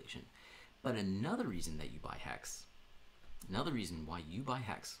speculation. But another reason that you buy Hex, another reason why you buy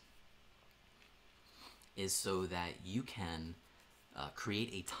Hex is so that you can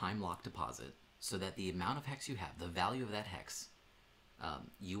create a time lock deposit so that the amount of Hex you have, the value of that Hex,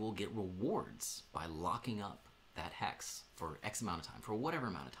 you will get rewards by locking up that Hex for X amount of time, for whatever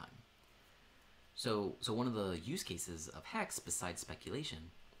amount of time. So one of the use cases of Hex, besides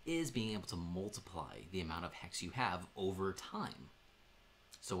speculation, is being able to multiply the amount of Hex you have over time.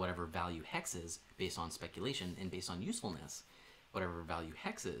 So whatever value Hex is, based on speculation and based on usefulness, whatever value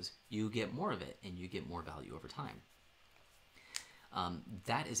Hex is, you get more of it, and you get more value over time.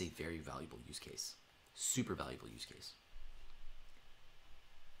 That is a very valuable use case. Super valuable use case.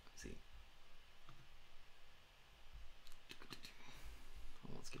 Let's see.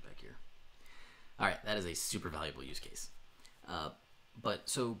 Let's get back here. All right, that is a super valuable use case. But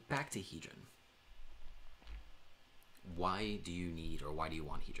so back to Hedron. Why do you need or why do you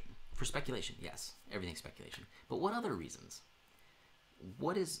want Hedron? For speculation, yes, everything's speculation. But what other reasons?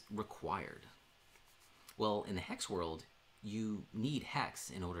 What is required? Well, in the Hex world, you need Hex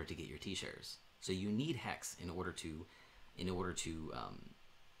in order to get your T-shares. So you need Hex in order to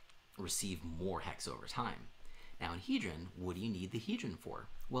receive more Hex over time. Now in Hedron, what do you need the Hedron for?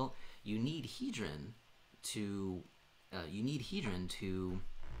 Well, you need Hedron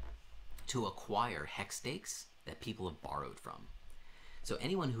to acquire Hex stakes that people have borrowed from. So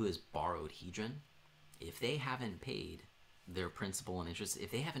anyone who has borrowed Hedron, if they haven't paid their principal and interest, if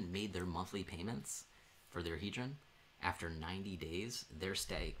they haven't made their monthly payments for their Hedron, after 90 days, their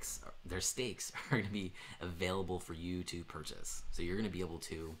stakes are going to be available for you to purchase. So you're going to be able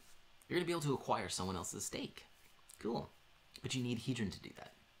to acquire someone else's stake. Cool. But you need Hedron to do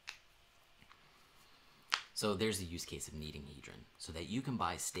that. So there's the use case of needing Hedron, so that you can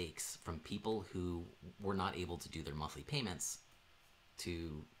buy stakes from people who were not able to do their monthly payments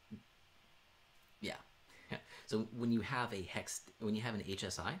to, yeah. So when you have an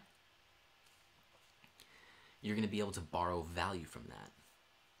HSI, you're going to be able to borrow value from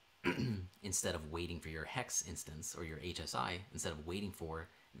that instead of waiting for your Hex instance or your HSI, instead of waiting for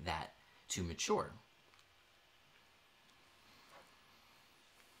that to mature.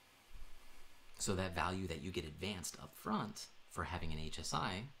 So that value that you get advanced up front for having an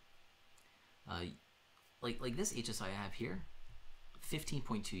HSI, like this HSI I have here,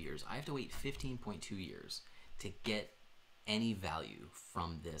 15.2 years. I have to wait 15.2 years to get any value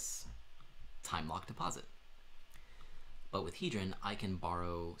from this time lock deposit. But with Hedron, I can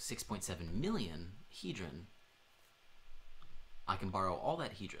borrow 6.7 million Hedron. I can borrow all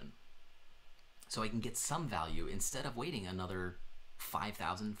that Hedron, so I can get some value instead of waiting another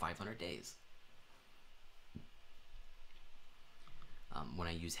 5,500 days. When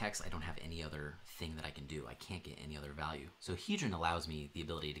I use HEX, I don't have any other thing that I can do. I can't get any other value. So Hedron allows me the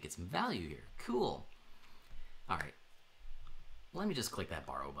ability to get some value here. Cool. All right. Let me just click that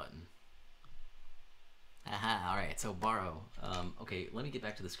borrow button. Aha, all right, so borrow. Okay, let me get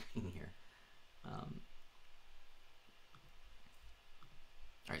back to the screen here. All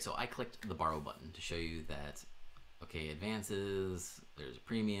right, so I clicked the borrow button to show you that, okay, advances, there's a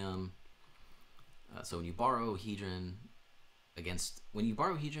premium. So when you borrow Hedron,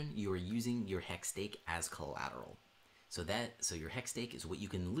 you are using your HEX stake as collateral. So your HEX stake is what you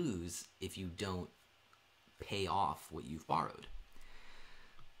can lose if you don't pay off what you've borrowed.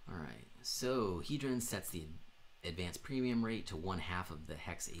 All right, so Hedron sets the advanced premium rate to 1/2 of the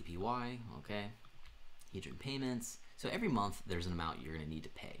HEX APY, okay? Hedron payments. So every month there's an amount you're gonna need to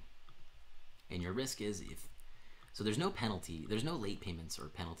pay. And your risk is so there's no penalty, there's no late payments or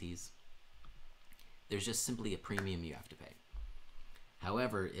penalties. There's just simply a premium you have to pay.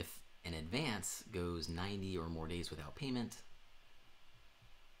 However, if an advance goes 90 or more days without payment,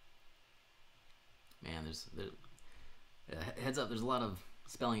 man, heads up, there's a lot of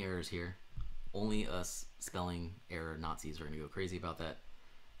spelling errors here. Only us spelling error Nazis are going to go crazy about that.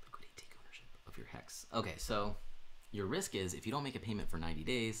 Liquidate, take ownership of your HEX. Okay, so your risk is if you don't make a payment for 90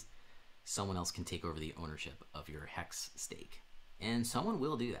 days, someone else can take over the ownership of your HEX stake. And someone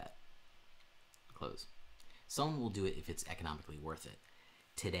will do that. Close. Someone will do it if it's economically worth it.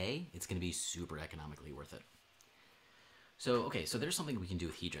 Today, it's going to be super economically worth it. So, okay, so there's something we can do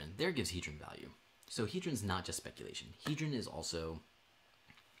with Hedron. There gives Hedron value. So Hedron's not just speculation. Hedron is also,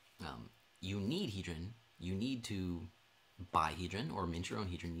 you need Hedron. You need to buy Hedron or mint your own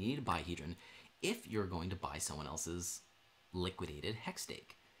Hedron. You need to buy Hedron if you're going to buy someone else's liquidated HEX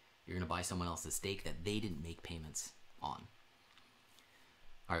stake. You're going to buy someone else's stake that they didn't make payments on.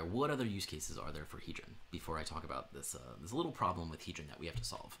 All right, what other use cases are there for Hedron before I talk about this little problem with Hedron that we have to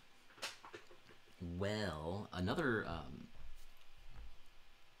solve? Well,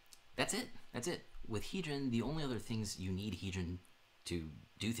 that's it. With Hedron, the only other things you need Hedron to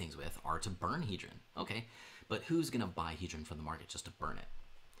do things with are to burn Hedron. Okay, but who's going to buy Hedron from the market just to burn it?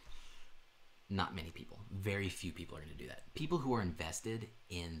 Not many people. Very few people are going to do that. People who are invested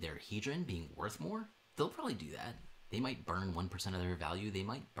in their Hedron being worth more, they'll probably do that. They might burn 1% of their value. They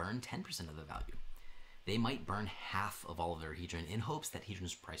might burn 10% of the value. They might burn half of all of their Hedron in hopes that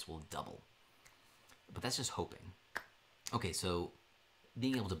Hedron's price will double. But that's just hoping. Okay, so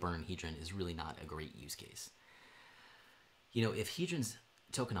being able to burn Hedron is really not a great use case. You know, if Hedron's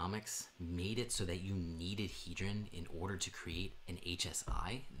tokenomics made it so that you needed Hedron in order to create an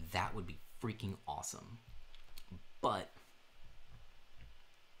HSI, that would be freaking awesome. But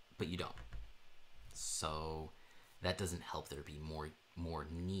you don't. So that doesn't help there be more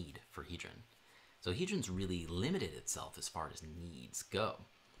need for Hedron. So Hedron's really limited itself as far as needs go.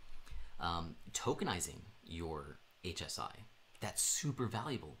 Tokenizing your HSI, that's super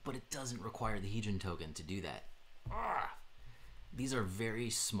valuable, but it doesn't require the Hedron token to do that. These are very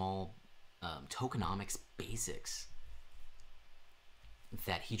small tokenomics basics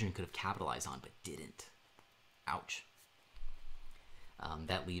that Hedron could have capitalized on but didn't. Ouch.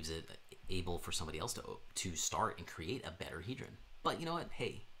 That leaves it able for somebody else to start and create a better Hedron. But you know what?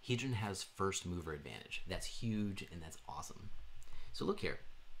 Hey, Hedron has first mover advantage. That's huge and that's awesome. So look here,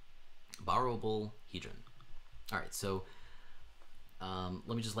 borrowable Hedron. All right, so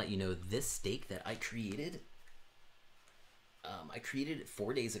let me just let you know this stake that I created. I created it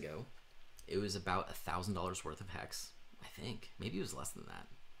 4 days ago. It was about $1,000 worth of HEX. I think maybe it was less than that.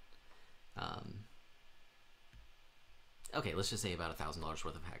 Okay, let's just say about $1,000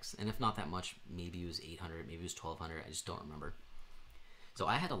 worth of HEX. And if not that much, maybe it was 800, maybe it was 1,200. I just don't remember. So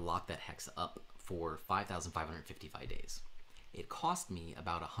I had to lock that HEX up for 5,555 days. It cost me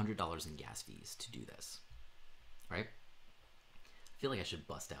about $100 in gas fees to do this, right? I feel like I should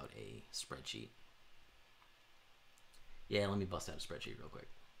bust out a spreadsheet. Yeah, let me bust out a spreadsheet real quick.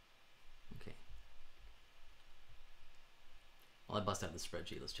 Okay. While I bust out the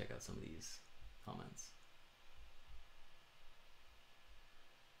spreadsheet, let's check out some of these comments.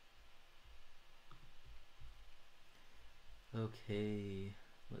 Okay,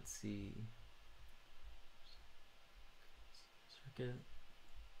 let's see. Cricket.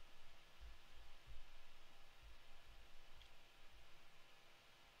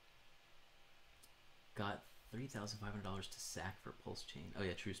 Got $3,500 to sack for Pulse Chain. Oh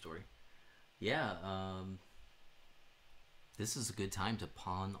yeah, true story. Yeah, this is a good time to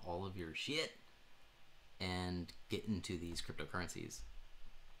pawn all of your shit and get into these cryptocurrencies.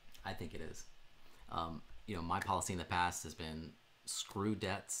 I think it is. You know, my policy in the past has been screw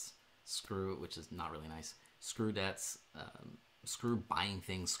debts, screw, which is not really nice, screw debts, screw buying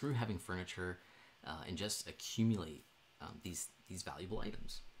things, screw having furniture, and just accumulate these valuable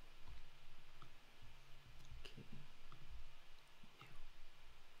items. Okay.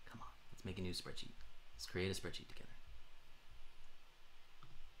 Come on, let's make a new spreadsheet. Let's create a spreadsheet together.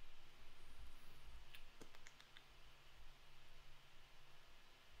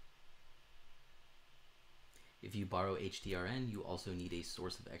 If you borrow HDRN, you also need a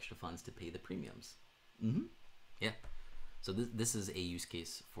source of extra funds to pay the premiums. Mm-hmm. Yeah. So this is a use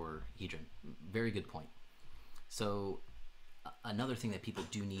case for Hedron. Very good point. So another thing that people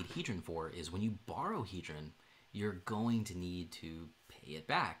do need Hedron for is when you borrow Hedron, you're going to need to pay it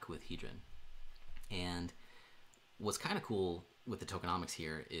back with Hedron. And what's kind of cool with the tokenomics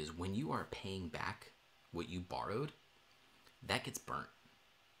here is when you are paying back what you borrowed, that gets burnt.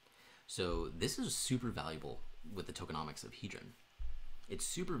 So this is super valuable with the tokenomics of Hedron. It's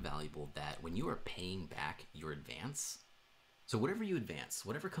super valuable that when you are paying back your advance, so whatever you advance,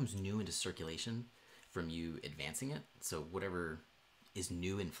 whatever comes new into circulation from you advancing it, so whatever is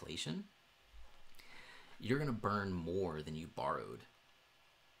new inflation, you're going to burn more than you borrowed.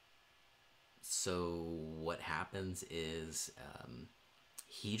 So what happens is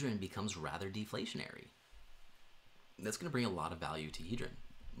Hedron becomes rather deflationary. That's going to bring a lot of value to Hedron,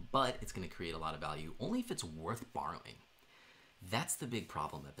 but it's going to create a lot of value only if it's worth borrowing. That's the big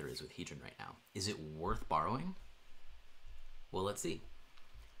problem that there is with Hedron right now. Is it worth borrowing? Well, let's see.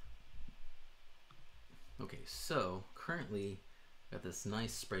 Okay, so currently I've got this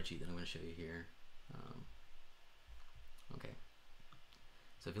nice spreadsheet that I'm going to show you here. Okay,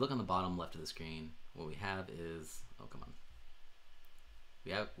 so if you look on the bottom left of the screen, what we have is, oh come on,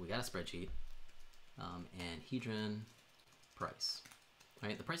 we got a spreadsheet, and Hedron price.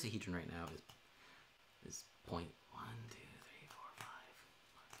 Right, the price of Hedron right now is 0.1, 2, 3, 4, 5.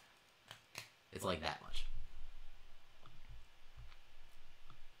 It's like that much.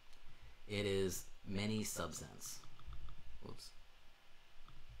 It is many subcents. Whoops.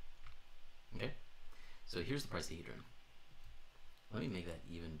 Okay, so here's the price of Hedron. Let me make that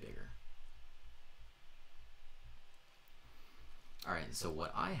even bigger. All right, so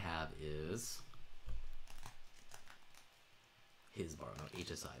what I have is his borrow, no,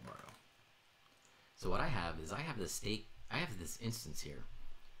 HSI borrow. So what I have is I have this instance here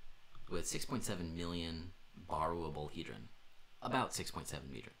with 6.7 million borrowable Hedron, about 6.7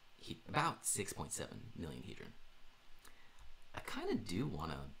 million Hedron. I kind of do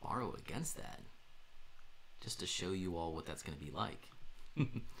want to borrow against that, just to show you all what that's going to be like.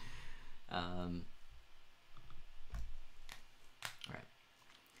 All right,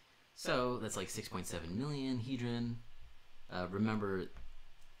 so that's like 6.7 million Hedron. Remember,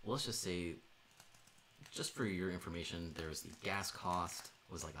 let's just say, just for your information, there's the gas cost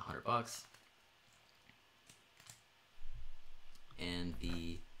was like $100, and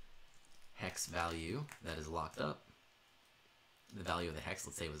the hex value that is locked up, the value of the hex,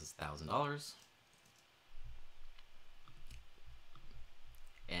 let's say, was $1,000.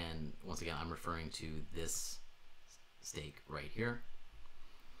 And once again, I'm referring to this stake right here.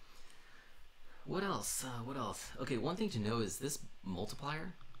 What else? What else? Okay, one thing to know is this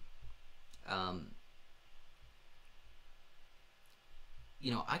multiplier.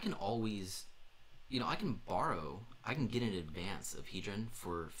 You know, I can always, you know, I can borrow, I can get an advance of Hedron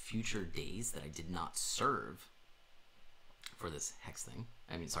for future days that I did not serve for this hex thing.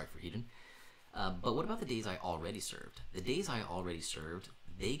 I mean, sorry, for Hedron. But what about the days I already served? The days I already served,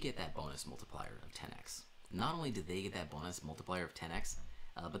 they get that bonus multiplier of 10x. Not only do they get that bonus multiplier of 10x,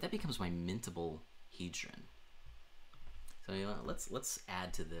 but that becomes my mintable Hedron. So you know, let's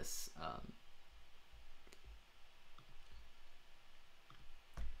add to this.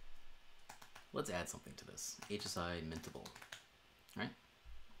 Let's add something to this. HSI mintable, right?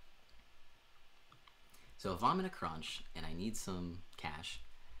 So if I'm in a crunch and I need some cash,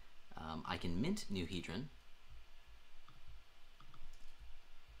 I can mint new Hedron.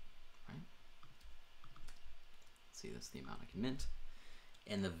 Right? Let's see, that's the amount I can mint.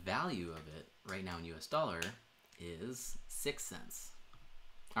 And the value of it right now in US dollar is 6 cents.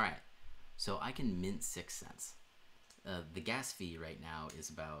 All right, so I can mint 6 cents. The gas fee right now is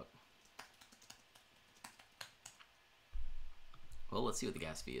about Well, let's see what the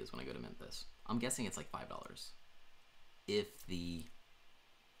gas fee is when I go to mint this. I'm guessing it's like $5. If the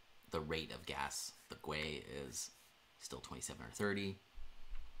rate of gas, the GUE, is still 27 or 30.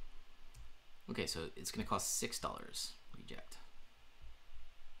 Okay, so it's going to cost $6. Reject.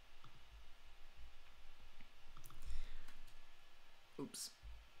 Oops.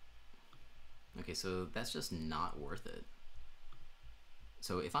 Okay, so that's just not worth it.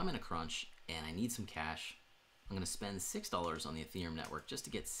 So if I'm in a crunch and I need some cash, I'm going to spend $6 on the Ethereum network just to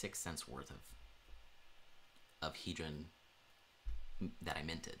get 6 cents worth of Hedron that I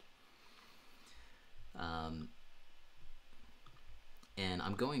minted. And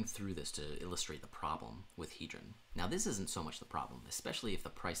I'm going through this to illustrate the problem with Hedron. Now, this isn't so much the problem, especially if the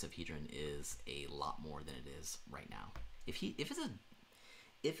price of Hedron is a lot more than it is right now. If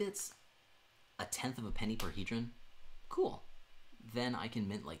it's a tenth of a penny per Hedron, cool. Then I can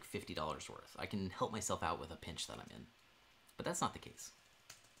mint like $50 worth. I can help myself out with a pinch that I'm in. But that's not the case.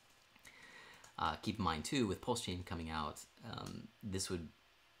 Keep in mind too, with Pulse Chain coming out, this would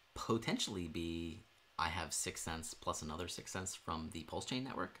potentially be, I have 6 cents plus another 6 cents from the Pulse Chain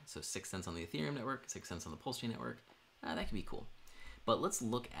network. So 6 cents on the Ethereum network, 6 cents on the Pulse Chain network. That could be cool. But let's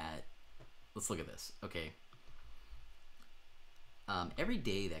look at this. Okay. Every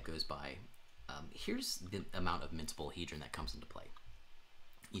day that goes by, here's the amount of mintable Hedron that comes into play.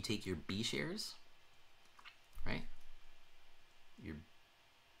 You take your B shares, right? You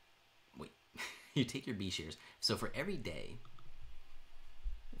take your B shares. So for every day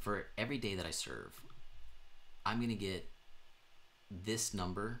that I serve, I'm going to get this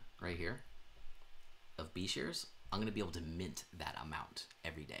number right here of B shares. I'm going to be able to mint that amount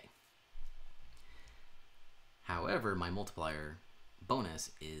every day. However, my multiplier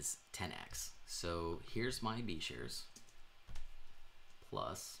bonus is 10x. So here's my B shares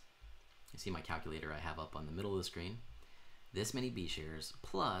plus, you see my calculator I have up on the middle of the screen, this many B shares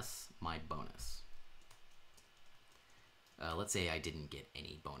plus my bonus. Let's say I didn't get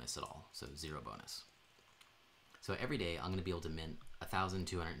any bonus at all, so 0 bonus. So every day I'm going to be able to mint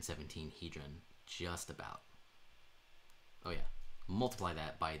 1,217 Hedron, just about. Oh yeah, multiply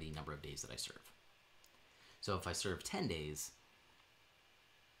that by the number of days that I serve. So if I serve 10 days,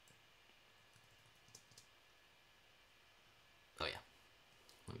 oh yeah,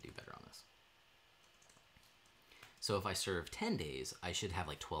 let me do better on this. So if I serve 10 days, I should have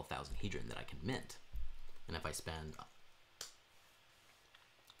like 12,000 Hedron that I can mint. And if I spend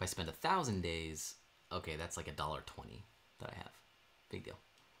 1,000 days, okay, that's like $1.20 that I have. Big deal.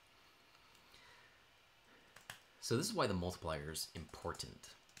 So this is why the multiplier is important.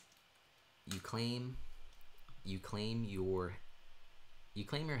 You claim your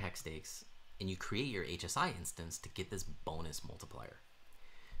HEX stakes and you create your HSI instance to get this bonus multiplier.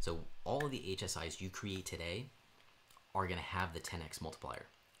 So all of the HSIs you create today are going to have the 10x multiplier.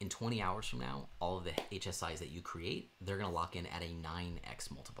 In 20 hours from now, all of the HSIs that you create, they're going to lock in at a 9x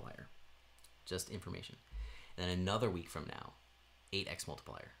multiplier. Just information. And then another week from now, 8x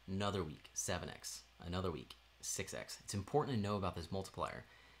multiplier. Another week, 7x. Another week, 6x. It's important to know about this multiplier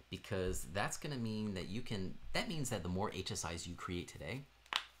because that's going to mean that that means that the more HSIs you create today,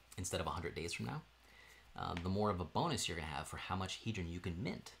 instead of 100 days from now, the more of a bonus you're going to have for how much Hedron you can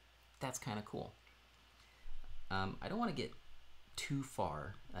mint. That's kind of cool. I don't want to get too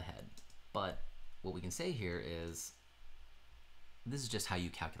far ahead, but what we can say here is this is just how you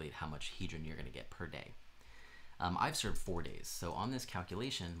calculate how much Hedron you're going to get per day. I've served 4 days, so on this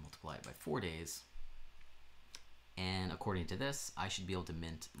calculation, multiply it by 4 days, and according to this, I should be able to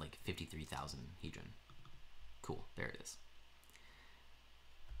mint like 53,000 Hedron. Cool, there it is.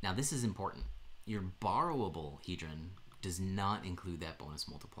 Now this is important. Your borrowable Hedron does not include that bonus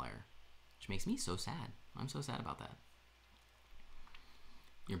multiplier, which makes me so sad. I'm so sad about that.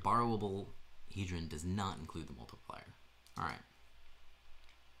 Your borrowable Hedron does not include the multiplier. All right.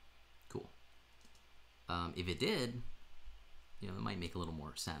 Cool. If it did, it might make a little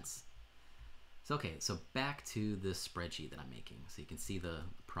more sense. So, okay, so back to the spreadsheet that I'm making. So you can see the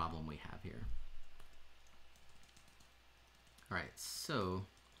problem we have here. All right, so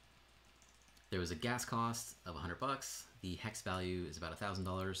there was a gas cost of $100. The HEX value is about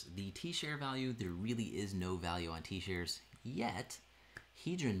 $1,000. The T-share value, there really is no value on T-shares yet.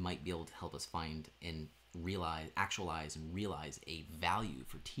 Hedron might be able to help us find and actualize and realize a value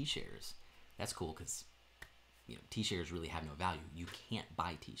for T-shares. That's cool because T-shares really have no value. You can't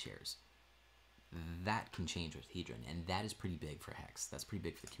buy T-shares. That can change with Hedron, and that is pretty big for HEX. That's pretty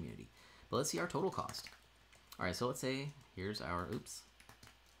big for the community. But let's see our total cost. All right, so let's say here's our, oops.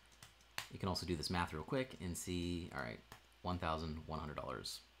 You can also do this math real quick and see, all right,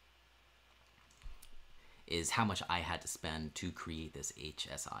 $1,100. is how much I had to spend to create this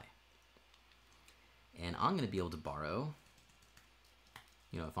HSI. And I'm going to be able to borrow,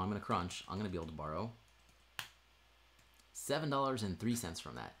 if I'm going to crunch, I'm going to be able to borrow $7.03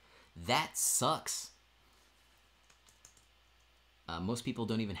 from that. That sucks. Most people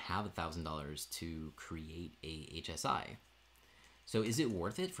don't even have $1,000 to create a HSI. So is it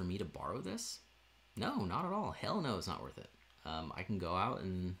worth it for me to borrow this? No, not at all. Hell no, it's not worth it. I can go out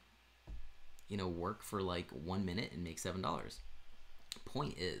and, work for like 1 minute and make $7.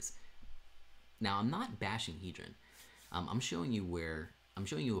 Point is, now I'm not bashing Hedron. I'm showing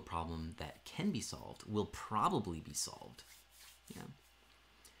you a problem that can be solved, will probably be solved.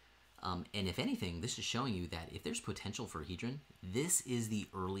 And if anything, this is showing you that if there's potential for Hedron, this is the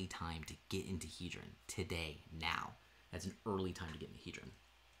early time to get into Hedron today, now. That's an early time to get into Hedron.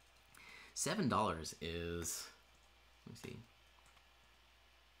 $7 is, let me see,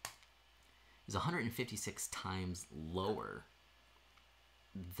 is 156 times lower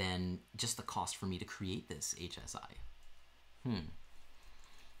than just the cost for me to create this HSI.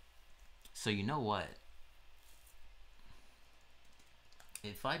 So you know what?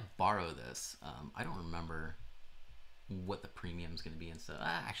 If I borrow this, I don't remember what the premium is going to be, and so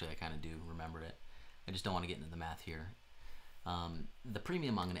actually I kind of do remember it. I just don't want to get into the math here. The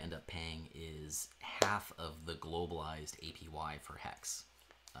premium I'm going to end up paying is half of the globalized APY for HEX,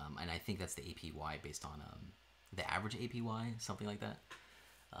 and I think that's the APY based on the average APY, something like that.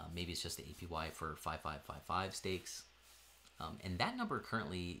 Maybe it's just the APY for 5555 stakes, and that number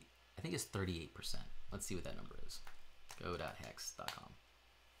currently I think is 38%. Let's see what that number is. Go.hex.com.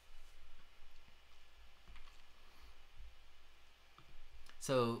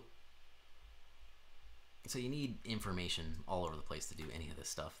 So you need information all over the place to do any of this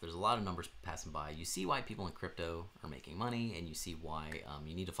stuff. There's a lot of numbers passing by. You see why people in crypto are making money, and you see why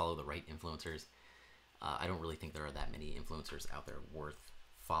you need to follow the right influencers. I don't really think there are that many influencers out there worth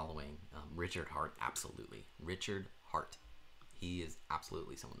following. Richard Hart, absolutely. Richard Hart. He is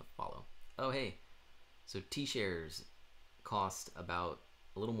absolutely someone to follow. Oh, hey. So T-shares cost about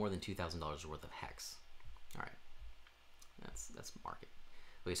a little more than $2,000 worth of HEX. All right. That's market.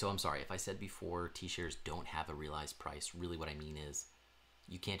 Okay, so I'm sorry if I said before T-shares don't have a realized price. Really what I mean is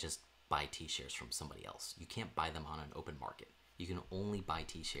you can't just buy T-shares from somebody else. You can't buy them on an open market. You can only buy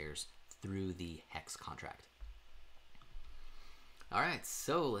T-shares through the HEX contract. All right,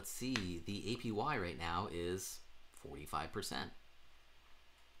 so let's see. The APY right now is 45%.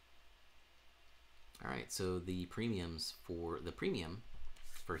 All right, so the premium for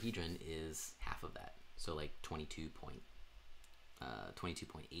Hedron is half of that. So like 22.85%.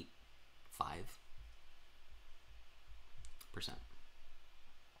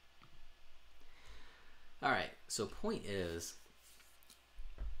 All right, so point is,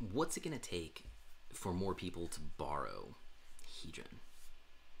 what's it going to take for more people to borrow Hedron?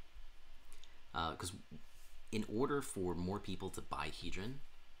 Because in order for more people to buy Hedron,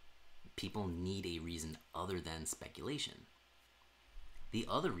 people need a reason other than speculation. The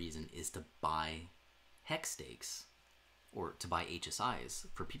other reason is to buy HEX stakes or to buy HSIs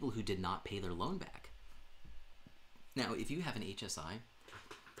for people who did not pay their loan back. Now, if you have an HSI,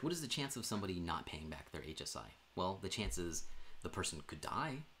 what is the chance of somebody not paying back their HSI? Well, the chance is the person could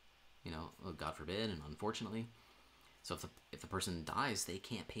die, God forbid, and unfortunately. So if the person dies, they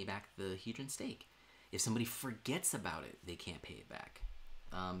can't pay back the Hedron stake. If somebody forgets about it, they can't pay it back.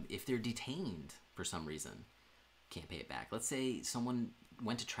 If they're detained for some reason, can't pay it back. Let's say someone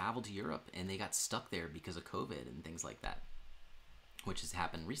went to travel to Europe and they got stuck there because of COVID and things like that, which has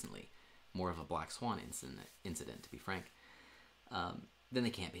happened recently. More of a black swan incident, to be frank. Then they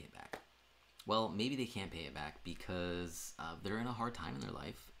can't pay it back. Well, maybe they can't pay it back because they're in a hard time in their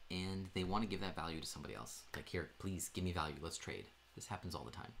life and they want to give that value to somebody else. Like, here, please give me value. Let's trade. This happens all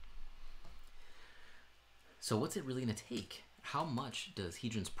the time. So what's it really going to take? How much does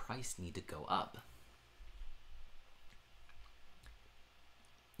Hedron's price need to go up?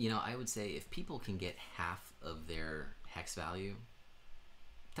 I would say if people can get half of their HEX value,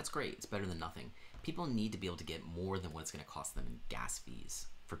 that's great. It's better than nothing. People need to be able to get more than what it's going to cost them in gas fees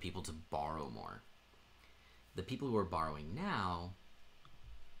for people to borrow more. The people who are borrowing now,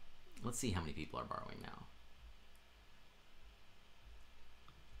 let's see how many people are borrowing now.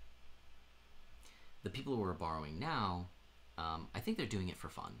 The people who are borrowing now, I think they're doing it for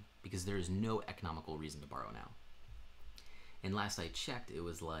fun because there is no economical reason to borrow now. And last I checked, it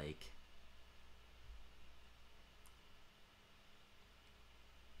was like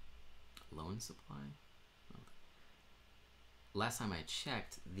loan supply. Last time I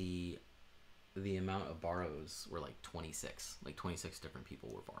checked, the amount of borrows were like 26. Like 26 different people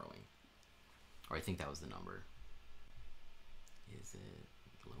were borrowing. Or I think that was the number. Is it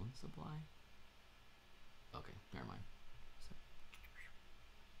loan supply? Okay, never mind.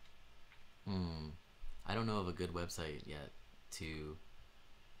 I don't know of a good website yet to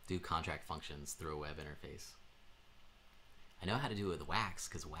do contract functions through a web interface. I know how to do it with Wax,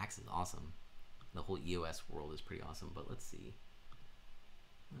 because Wax is awesome. The whole EOS world is pretty awesome, but let's see.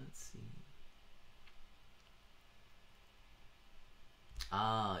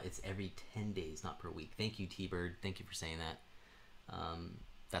 It's every 10 days, not per week. Thank you, T-Bird. Thank you for saying that.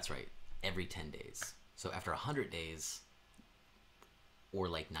 That's right, every 10 days. So after 100 days, or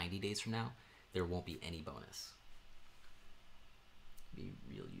like 90 days from now, there won't be any bonus. Be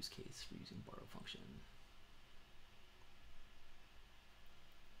real use case for using borrow function.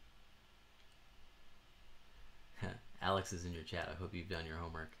 Alex is in your chat. I hope you've done your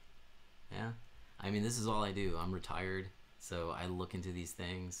homework. Yeah, I mean, this is all I do. I'm retired, so I look into these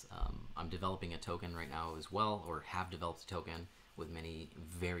things. I'm developing a token right now as well, or have developed a token with many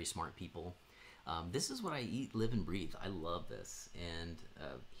very smart people. This is what I eat, live, and breathe. I love this, and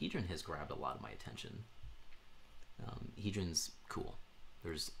Hedron has grabbed a lot of my attention. Hedron's cool.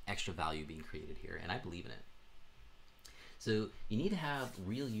 There's extra value being created here, and I believe in it. So you need to have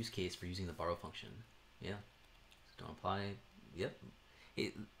real use case for using the borrow function. Yeah, so don't apply. Yep.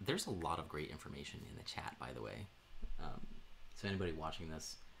 There's a lot of great information in the chat, by the way. So anybody watching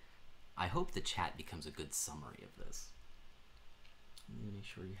this, I hope the chat becomes a good summary of this. You need to make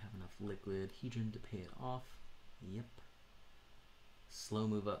sure you have enough liquid Hedron to pay it off. Yep. Slow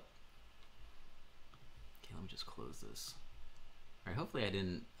move up. Okay, let me just close this. All right, hopefully I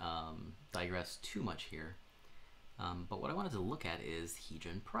didn't digress too much here. But what I wanted to look at is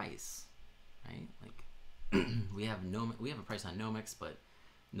Hedron price, right? Like we have a price on Nomics, but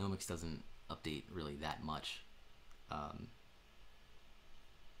Nomics doesn't update really that much. So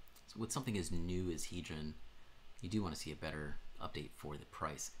with something as new as Hedron, you do want to see a better update for the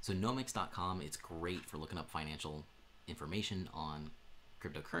price. So nomics.com, it's great for looking up financial information on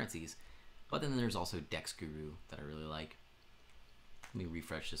cryptocurrencies, but then there's also Dex Guru that I really like. Let me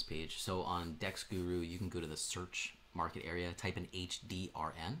refresh this page. So on Dex Guru, you can go to the search market area, type in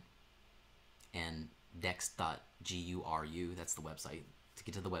HDRN, and dex.guru, that's the website. To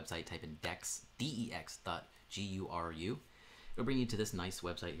get to the website, type in dex, dex.guru. It'll bring you to this nice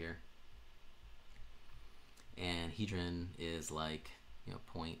website here. And Hedron is like, you know,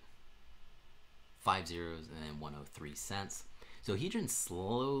 0.50 and then 103 cents. So Hedron's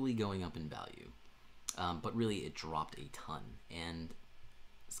slowly going up in value, but really it dropped a ton, and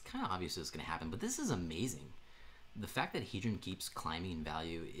it's kind of obvious it's going to happen. But this is amazing. The fact that Hedron keeps climbing in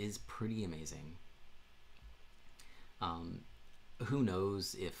value is pretty amazing. Who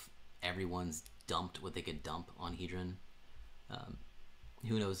knows if everyone's dumped what they could dump on Hedron?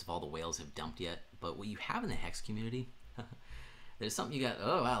 Who knows if all the whales have dumped yet? But what you have in the HEX community, there's something you got.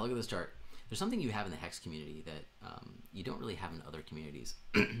 Oh wow, look at this chart. There's something you have in the HEX community that you don't really have in other communities.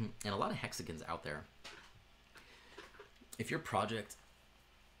 And a lot of hexagons out there. If your project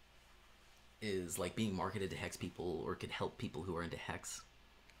is like being marketed to HEX people or could help people who are into HEX,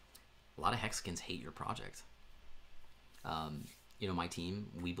 a lot of hexagons hate your project. You know, my team,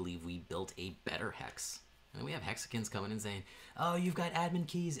 we believe we built a better HEX. And then we have hexagons coming in saying, oh, you've got admin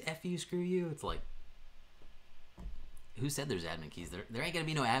keys, F you, screw you. It's like, who said there's admin keys? There ain't gonna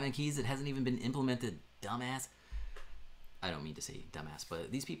be no admin keys. It hasn't even been implemented, dumbass. I don't mean to say dumbass,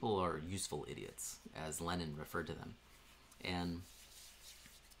 but these people are useful idiots, as Lenin referred to them. And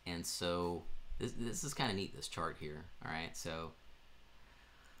so this is kind of neat, this chart here. All right, so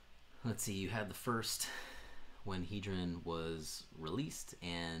let's see. You had the first when Hedron was released,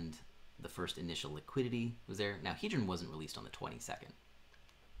 and the first initial liquidity was there. Now Hedron wasn't released on the 22nd,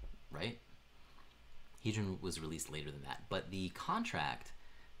 right? Hedron was released later than that, but the contract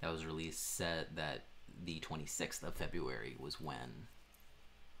that was released said that the 26th of February was when.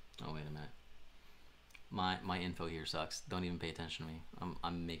 Oh wait a minute, my info here sucks. Don't even pay attention to me.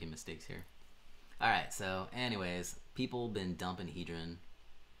 I'm making mistakes here. All right, so anyways, people been dumping Hedron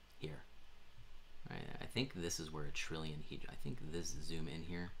here. All right, I think this is where a trillion Hedron. I think this zoom in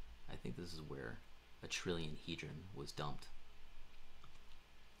here. I think this is where a trillion Hedron was dumped.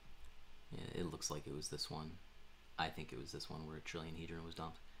 Yeah, it looks like it was this one. I think it was this one where a trillion Hedron was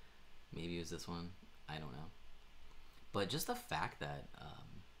dumped. Maybe it was this one. I don't know. But just the fact that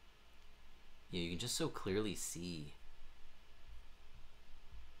you can just so clearly see.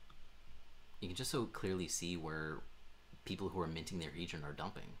 You can just so clearly see where people who are minting their Hedron are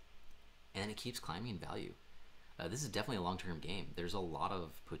dumping, and it keeps climbing in value. This is definitely a long-term game. There's a lot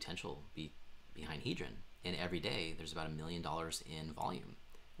of potential behind Hedron, and every day there's about $1 million in volume.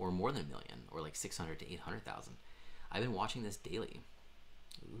 or more than a million, or like 600 to 800,000. I've been watching this daily.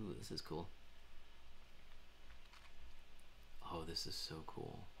 Ooh, this is cool. Oh, this is so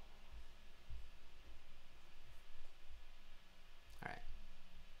cool. All right.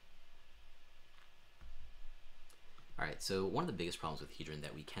 All right, so one of the biggest problems with Hedron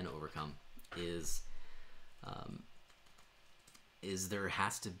that we can overcome is there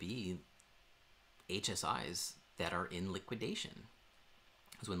has to be HSIs that are in liquidation.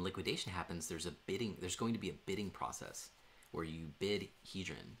 Because when liquidation happens, there's going to be a bidding process where you bid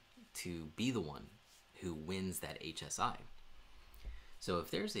Hedron to be the one who wins that HSI. So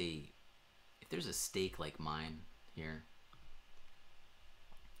if there's a stake like mine here,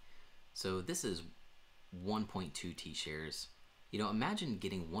 so this is 1.2 T shares. You know, imagine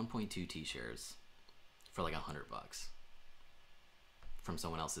getting 1.2 T shares for like $100 from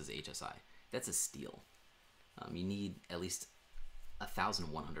someone else's HSI. That's a steal. You need at least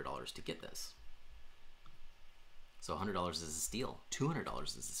 $1,100 to get this. So $100 is a steal. $200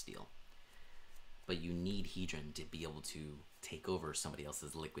 is a steal. But you need Hedron to be able to take over somebody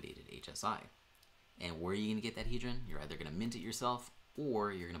else's liquidated HSI. And where are you going to get that Hedron? You're either going to mint it yourself,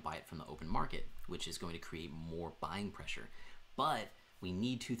 or you're going to buy it from the open market, which is going to create more buying pressure. But we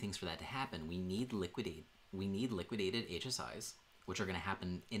need two things for that to happen. We need liquidated HSIs, which are going to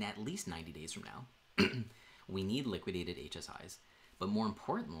happen in at least 90 days from now. We need liquidated HSIs, but more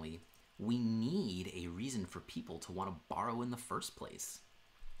importantly, we need a reason for people to want to borrow in the first place.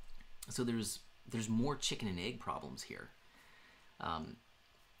 So there's more chicken and egg problems here.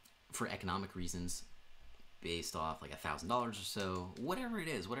 For economic reasons, based off like $1,000 or so, whatever it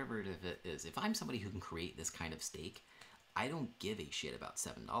is, if I'm somebody who can create this kind of stake, I don't give a shit about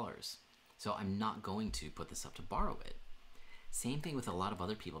 $7. So I'm not going to put this up to borrow it. Same thing with a lot of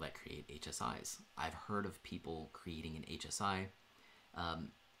other people that create HSIs. I've heard of people creating an HSI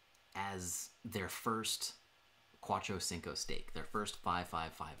as their first Cuatro Cinco stake, their first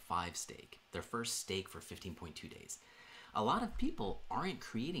 5555 stake, their first stake for 15.2 days. A lot of people aren't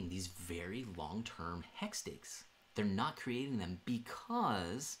creating these very long-term HEX stakes. They're not creating them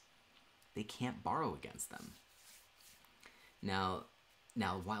because they can't borrow against them. Now,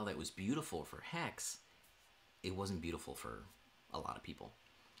 while that was beautiful for HEX, it wasn't beautiful for a lot of people.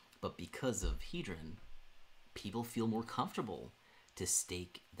 But because of Hedron, people feel more comfortable to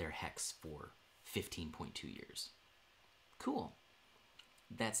stake their HEX for 15.2 years. Cool.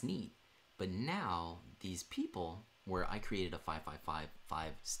 That's neat. But now these people, where I created a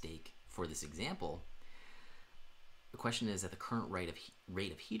 5555 stake for this example, the question is, at the current rate of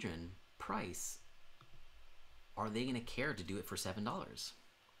Hedron price, are they going to care to do it for $7?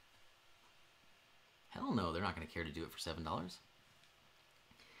 Hell no, they're not going to care to do it for $7.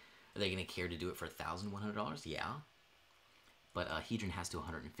 Are they going to care to do it for $1,100? Yeah. But Hedron has to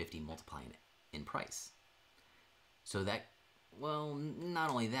 150 multiply in price. So that, well, not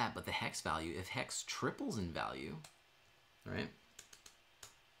only that, but the HEX value, if HEX triples in value, right,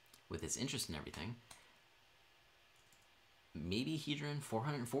 with its interest and everything, maybe Hedron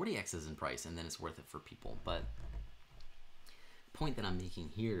 440x's in price, and then it's worth it for people. But the point that I'm making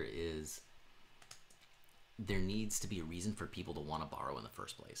here is there needs to be a reason for people to want to borrow in the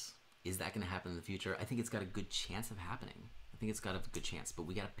first place. Is that going to happen in the future? I think it's got a good chance of happening. I think it's got a good chance, but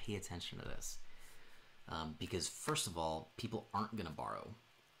we got to pay attention to this. Because first of all, people aren't going to borrow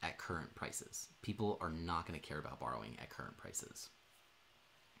at current prices. People are not going to care about borrowing at current prices.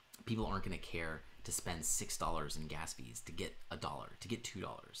 People aren't going to care to spend $6 in gas fees to get $1, to get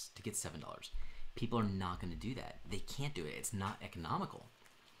 $2, to get $7. People are not going to do that. They can't do it. It's not economical.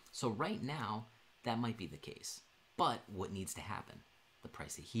 So right now, that might be the case. But what needs to happen? The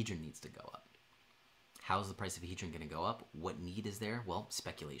price of Hedron needs to go up. How's the price of Hedron going to go up? What need is there? Well,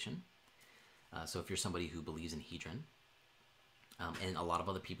 speculation. So if you're somebody who believes in Hedron, and a lot of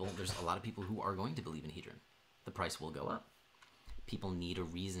other people, there's a lot of people who are going to believe in Hedron, the price will go up. People need a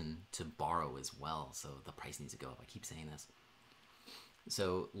reason to borrow as well, so the price needs to go up. I keep saying this.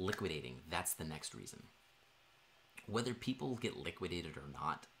 So liquidating, that's the next reason. Whether people get liquidated or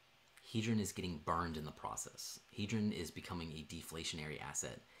not, Hedron is getting burned in the process. Hedron is becoming a deflationary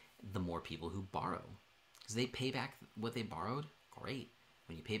asset the more people who borrow. Because they pay back what they borrowed, great.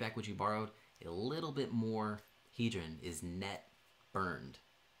 When you pay back what you borrowed, a little bit more Hedron is net burned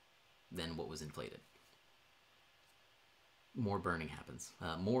than what was inflated. More burning happens.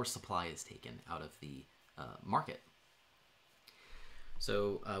 More supply is taken out of the market.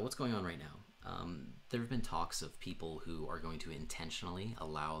 So what's going on right now? There have been talks of people who are going to intentionally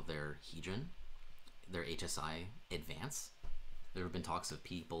allow their Hedron, their HSI, advance. There have been talks of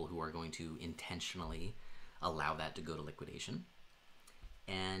people who are going to intentionally allow that to go to liquidation.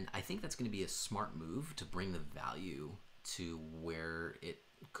 And I think that's going to be a smart move to bring the value to where it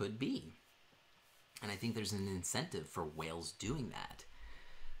could be. And I think there's an incentive for whales doing that.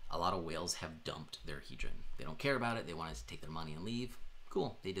 A lot of whales have dumped their Hedron. They don't care about it. They wanted to take their money and leave.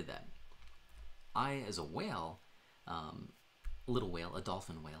 Cool, they did that. I, as a whale, little whale, a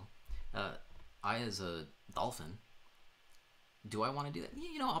dolphin whale, I, as a dolphin, do I want to do that?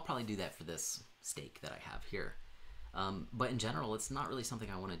 You know, I'll probably do that for this stake that I have here. But in general, it's not really something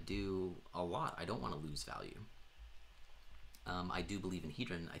I want to do a lot. I don't want to lose value. I do believe in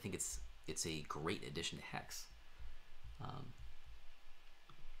Hedron. I think it's a great addition to HEX.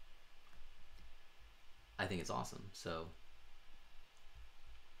 I think it's awesome. So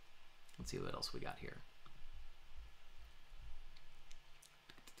let's see what else we got here.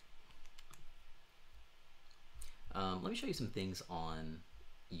 Let me show you some things on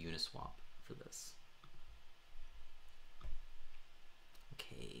Uniswap for this.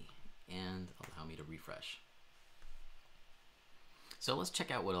 Okay, and allow me to refresh. So let's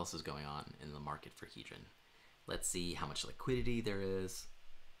check out what else is going on in the market for Hedron. Let's see how much liquidity there is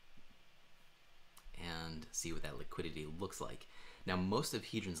and see what that liquidity looks like. Now, most of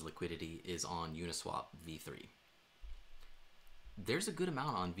Hedron's liquidity is on Uniswap v3. There's a good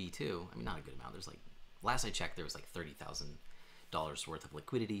amount on v2. I mean, not a good amount. There's like, last I checked, there was like $30,000 worth of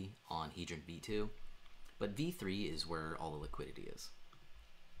liquidity on Hedron v2, but v3 is where all the liquidity is.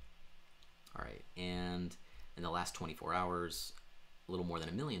 All right, and in the last 24 hours, a little more than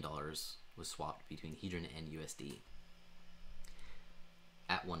 $1 million was swapped between Hedron and USD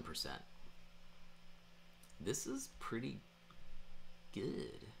at 1%. This is pretty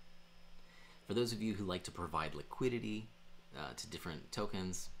good. For those of you who like to provide liquidity to different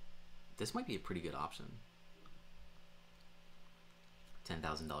tokens, this might be a pretty good option.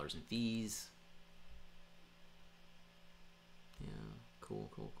 $10,000 in fees. Yeah,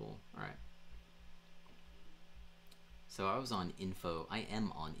 cool, cool, cool. All right. So I was on info, I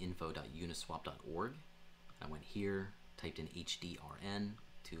am on info.uniswap.org. I went here, typed in HDRN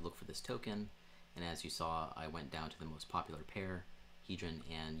to look for this token, and as you saw, I went down to the most popular pair, Hedron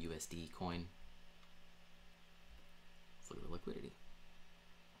and USD coin. Let's look at the liquidity.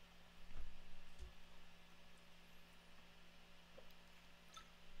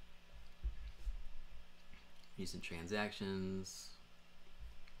 Recent transactions.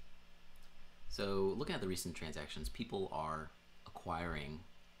 So looking at the recent transactions, people are acquiring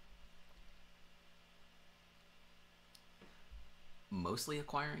mostly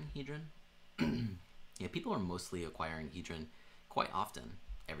acquiring Hedron. Yeah, people are mostly acquiring Hedron quite often,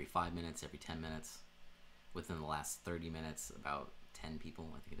 every 5 minutes, every 10 minutes. Within the last 30 minutes, about 10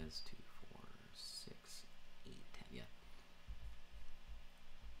 people, I think it is, 2, 4, 6, 8, 10, yeah.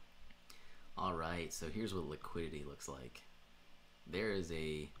 All right, so here's what liquidity looks like. There is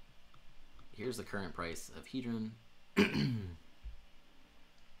a, here's the current price of Hedron.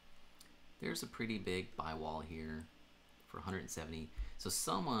 There's a pretty big buy wall here for 170. So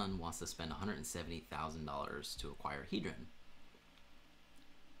someone wants to spend $170,000 to acquire Hedron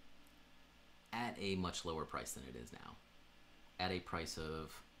at a much lower price than it is now. At a price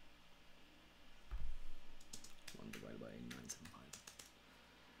of 1 divided by 975.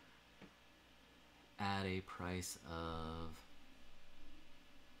 At a price of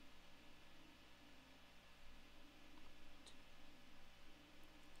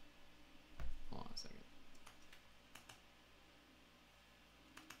hold on a second.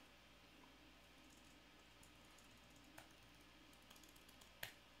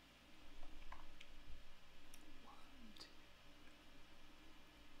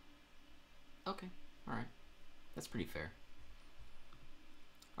 Okay, all right, that's pretty fair.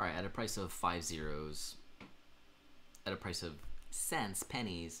 All right, at a price of 5 zeros, at a price of cents,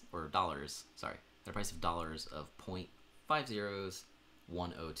 pennies, or dollars, sorry, at a price of dollars of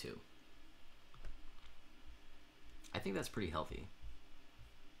 0.50102. I think that's pretty healthy.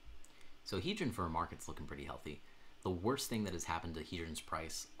 So Hedron for a market's looking pretty healthy. The worst thing that has happened to Hedron's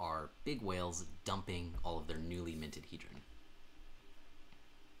price are big whales dumping all of their newly minted Hedron.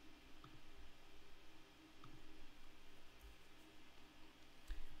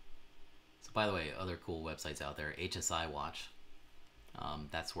 By the way, other cool websites out there, HSI Watch.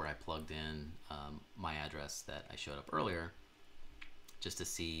 That's where I plugged in my address that I showed up earlier just to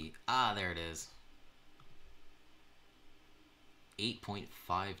see, there it is.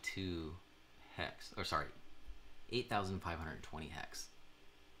 8.52 hex, or sorry, 8,520 hex.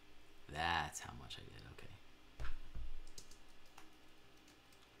 That's how much I did, okay.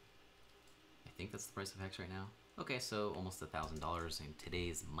 I think that's the price of hex right now. Okay, so almost $1,000 in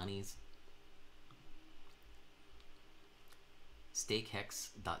today's monies.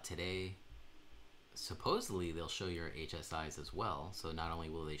 stakehex.today, supposedly they'll show your HSIs as well. So not only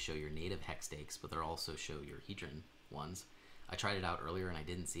will they show your native hex stakes, but they'll also show your Hedron ones. I tried it out earlier and I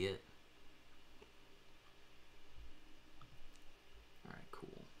didn't see it. All right,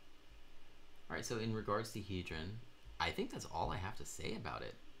 cool. All right, so in regards to Hedron, I think that's all I have to say about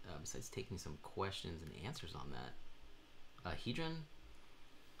it, besides taking some questions and answers on that. Hedron,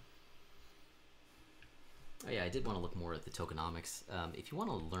 oh yeah, I did want to look more at the tokenomics. If you want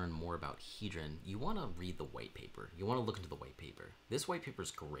to learn more about Hedron, you want to read the white paper. You want to look into the white paper. This white paper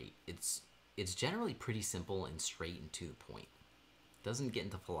is great. It's generally pretty simple and straight and to the point. Doesn't get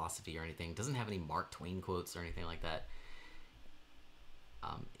into philosophy or anything. Doesn't have any Mark Twain quotes or anything like that.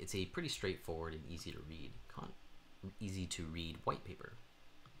 It's a pretty straightforward and easy to read white paper.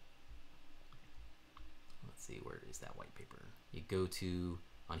 Let's see, where is that white paper? You go to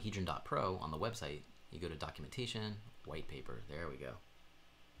on hedron.pro on the website. You go to documentation, white paper. There we go.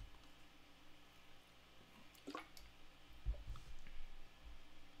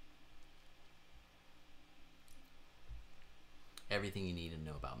 Everything you need to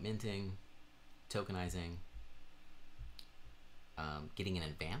know about minting, tokenizing, getting an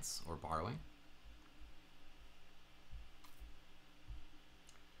advance or borrowing,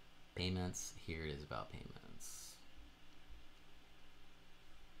 payments. Here it is about payments.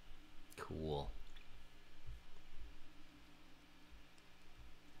 Cool.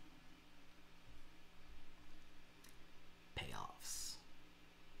 Payoffs.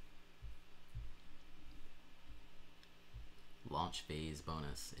 Launch phase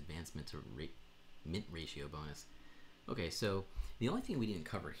bonus, advancement to mint ratio bonus. Okay, so the only thing we didn't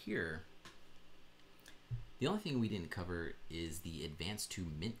cover here, is the advance to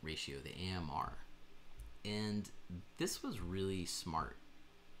mint ratio, the AMR. And this was really smart.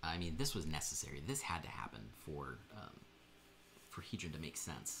 I mean, this was necessary. This had to happen for Hedron to make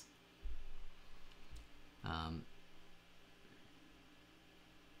sense.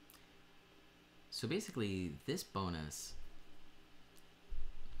 So basically, this bonus,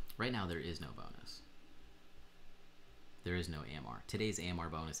 right now there is no bonus. There is no AMR. Today's AMR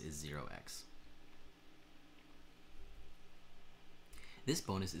bonus is 0x. This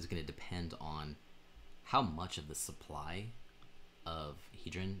bonus is going to depend on how much of the supply of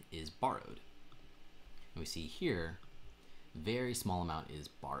Hedron is borrowed. And we see here, very small amount is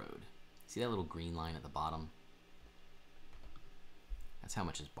borrowed. See that little green line at the bottom? That's how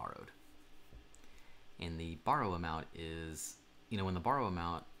much is borrowed. And the borrow amount is, when the borrow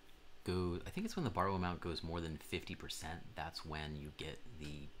amount goes, I think it's when the borrow amount goes more than 50%, that's when you get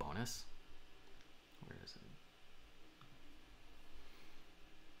the bonus. Where is it?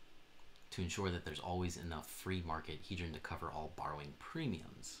 To ensure that there's always enough free market Hedron to cover all borrowing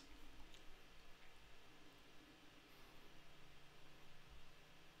premiums.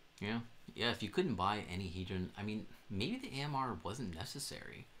 Yeah, if you couldn't buy any Hedron, I mean, maybe the AMR wasn't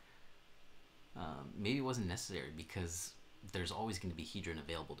necessary. Maybe it wasn't necessary because there's always going to be Hedron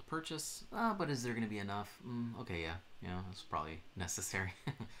available to purchase. But is there going to be enough? Okay, yeah, that's probably necessary.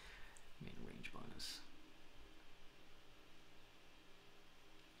 Main range bonus.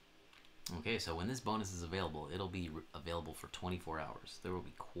 Okay, so when this bonus is available, it'll be available for 24 hours. There will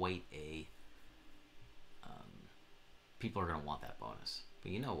be quite a... people are going to want that bonus.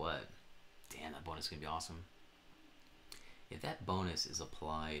 But you know what? Damn, that bonus is going to be awesome. If that bonus is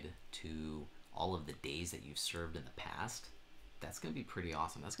applied to all of the days that you've served in the past, that's going to be pretty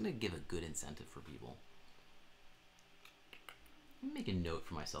awesome. That's going to give a good incentive for people. Let me make a note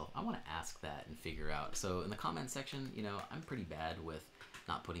for myself. I want to ask that and figure out. So in the comment section, I'm pretty bad with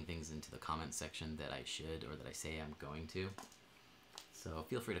not putting things into the comment section that I should or that I say I'm going to. So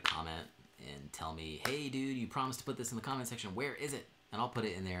feel free to comment and tell me, hey dude, you promised to put this in the comment section. Where is it? And I'll put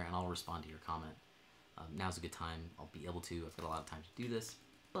it in there and I'll respond to your comment. Now's a good time. I'll be able to. I've got a lot of time to do this.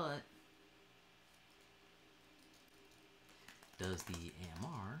 But does the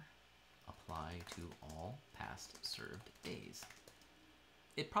AMR apply to all past served days?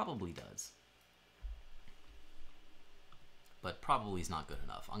 It probably does. But probably is not good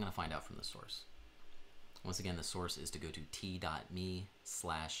enough. I'm going to find out from the source. Once again, the source is to go to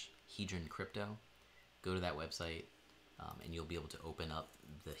t.me/HedronCrypto. Go to that website, and you'll be able to open up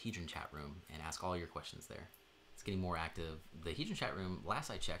the Hedron chat room and ask all your questions there. It's getting more active. The Hedron chat room, last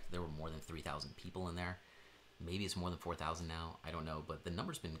I checked, there were more than 3,000 people in there. Maybe it's more than 4,000 now. I don't know, but the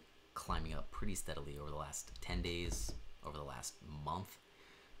number's been climbing up pretty steadily over the last 10 days, over the last month,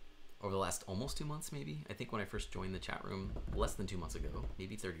 over the last almost 2 months maybe. I think when I first joined the chat room, less than 2 months ago,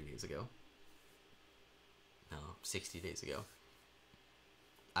 maybe 30 days ago. No, 60 days ago.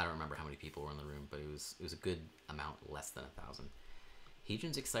 I don't remember how many people were in the room, but it was a good amount less than 1,000.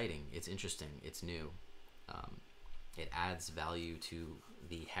 Hedron's exciting. It's interesting. It's new. Um, it adds value to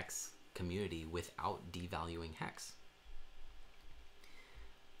the Hex community without devaluing Hex.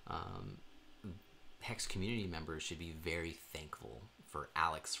 Hex community members should be very thankful for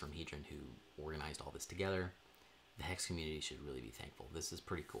Alex from Hedron, who organized all this together. The Hex community should really be thankful. This is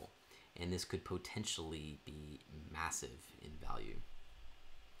pretty cool. And this could potentially be massive in value.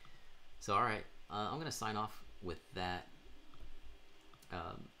 So, all right, I'm going to sign off with that.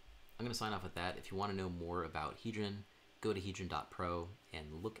 If you want to know more about Hedron, go to hedron.pro and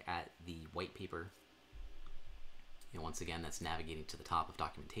look at the white paper. And once again, that's navigating to the top of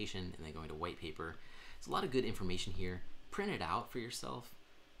documentation and then going to white paper. There's a lot of good information here. Print it out for yourself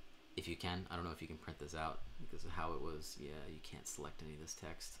if you can. I don't know if you can print this out because of how it was. Yeah, you can't select any of this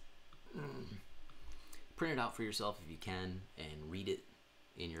text. Print it out for yourself if you can and read it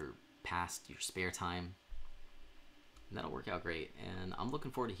in your spare time. And that'll work out great. And I'm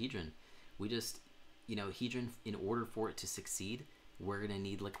looking forward to Hedron. We just, Hedron, in order for it to succeed, we're going to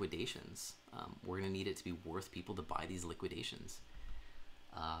need liquidations. We're going to need it to be worth people to buy these liquidations.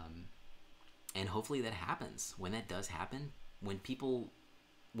 And hopefully that happens. When that does happen, when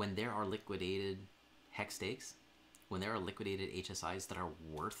there are liquidated Hex stakes, when there are liquidated HSIs that are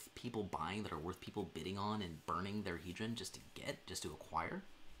worth people buying, that are worth people bidding on and burning their Hedron just to acquire,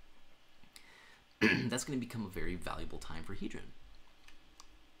 that's going to become a very valuable time for Hedron.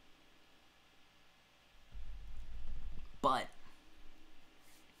 But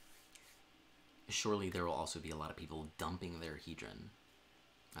surely there will also be a lot of people dumping their Hedron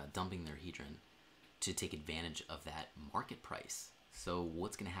to take advantage of that market price. So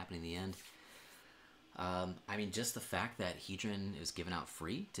what's going to happen in the end? I mean, just the fact that Hedron is given out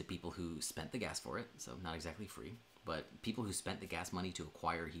free to people who spent the gas for it, so not exactly free, but people who spent the gas money to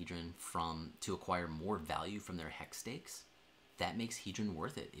acquire Hedron to acquire more value from their Hex stakes, that makes Hedron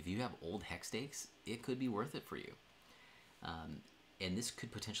worth it. If you have old Hex stakes, it could be worth it for you. And this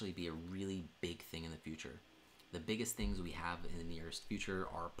could potentially be a really big thing in the future. The biggest things we have in the nearest future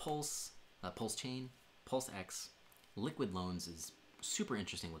are Pulse Chain, Pulse X, Liquid Loans is super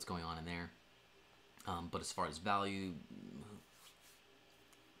interesting what's going on in there. But as far as value,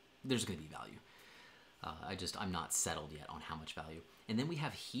 there's going to be value. I'm not settled yet on how much value. And then we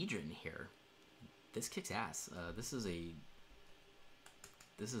have Hedron here. This kicks ass. This is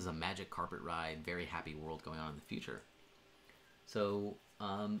a magic carpet ride, very happy world going on in the future. So,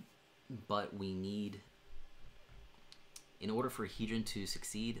 but we need, in order for Hedron to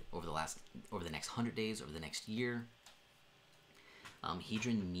succeed over the next 100 days, over the next year,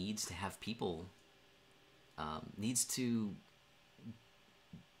 Hedron needs to have people, needs to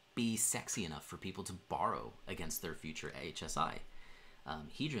be sexy enough for people to borrow against their future HSI.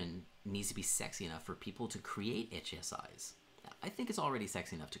 Hedron needs to be sexy enough for people to create HSIs. I think it's already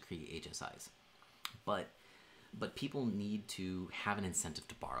sexy enough to create HSIs, but people need to have an incentive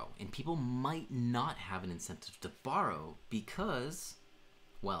to borrow, and people might not have an incentive to borrow because,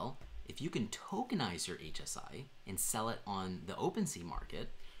 well, if you can tokenize your HSI and sell it on the OpenSea market,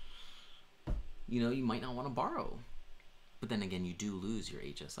 you might not want to borrow. But then again, you do lose your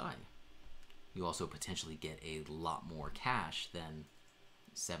HSI. You also potentially get a lot more cash than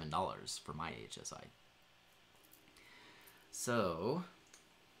 $7 for my HSI. So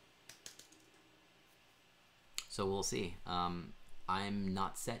we'll see. I'm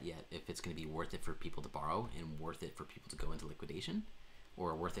not set yet if it's going to be worth it for people to borrow and worth it for people to go into liquidation,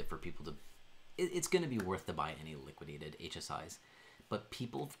 or worth it for people to... It's going to be worth to buy any liquidated HSIs, but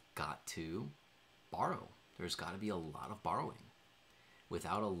people have got to borrow. There's got to be a lot of borrowing.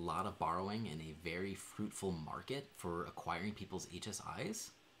 Without a lot of borrowing and a very fruitful market for acquiring people's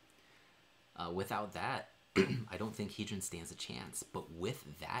HSIs, without that, I don't think Hedron stands a chance. But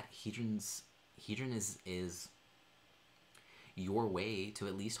with that, Hedron is your way to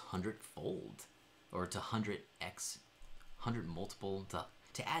at least 100-fold, or to 100x, 100 multiple,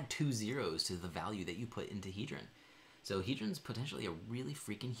 to add 2 zeros to the value that you put into Hedron. So Hedron's potentially a really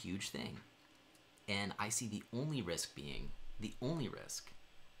freaking huge thing. And I see the only risk being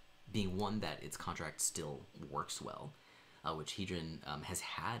one, that its contract still works well, which Hedron has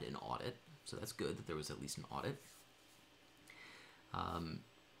had an audit, so that's good that there was at least an audit.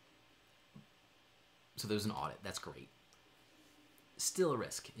 So there's an audit, that's great. Still a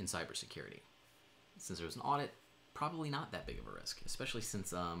risk in cybersecurity. Since there's an audit, probably not that big of a risk, especially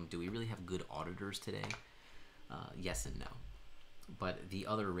since, do we really have good auditors today? Yes and no. But the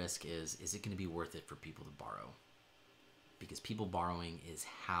other risk is it going to be worth it for people to borrow? Because people borrowing is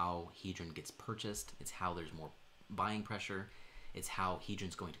how Hedron gets purchased. It's how there's more buying pressure. It's how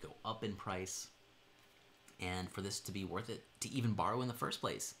Hedron's going to go up in price. And for this to be worth it to even borrow in the first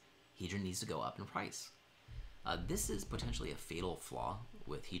place, Hedron needs to go up in price. This is potentially a fatal flaw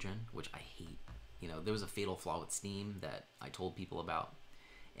with Hedron, which I hate. You know, there was a fatal flaw with Steam that I told people about,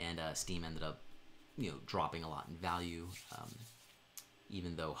 and Steam ended up, you know, dropping a lot in value.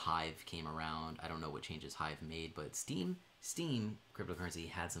 Even though Hive came around, I don't know what changes Hive made, but Steam cryptocurrency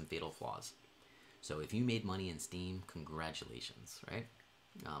had some fatal flaws. So if you made money in Steam, congratulations, right?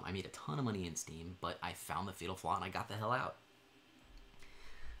 I made a ton of money in Steam, but I found the fatal flaw and I got the hell out.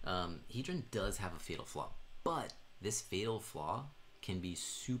 Hedron does have a fatal flaw, but this fatal flaw can be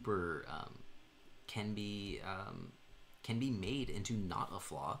super, can be made into not a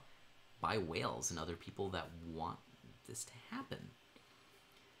flaw by whales and other people that want this to happen.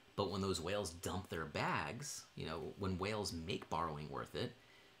 But when those whales dump their bags, you know, when whales make borrowing worth it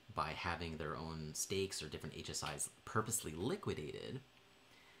by having their own stakes or different HSIs purposely liquidated,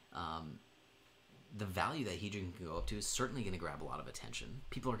 the value that Hedron can go up to is certainly going to grab a lot of attention.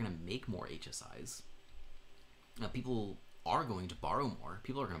 People are going to make more HSIs. People are going to borrow more.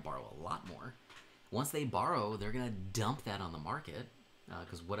 People are going to borrow a lot more. Once they borrow, they're going to dump that on the market,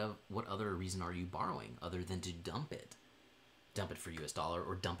 because what other reason are you borrowing other than to dump it? Dump it for US dollar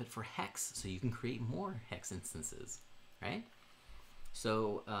or dump it for HEX so you can create more HEX instances, right?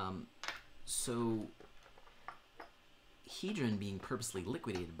 So Hedron being purposely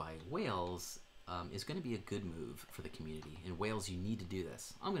liquidated by whales is going to be a good move for the community. And whales, you need to do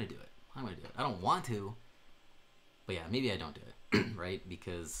this. I'm going to do it. I don't want to, but yeah, maybe I don't do it, right?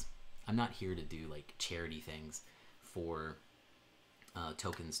 Because I'm not here to do like charity things for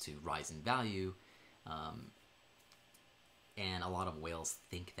tokens to rise in value. And a lot of whales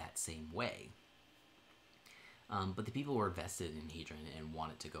think that same way. But the people who are vested in Hedron and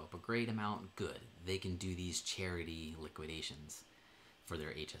want it to go up a great amount, good. They can do these charity liquidations for their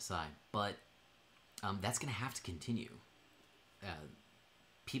HSI. But that's going to have to continue.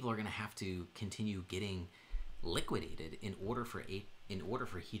 People are going to have to continue getting liquidated in order for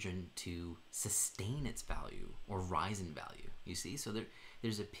Hedron to sustain its value or rise in value. You see, so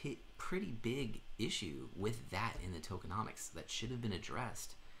there's a pretty big issue with that in the tokenomics that should have been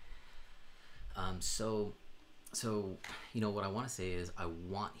addressed. So you know what I want to say is I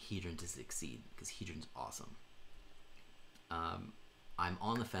want Hedron to succeed because Hedron's awesome. I'm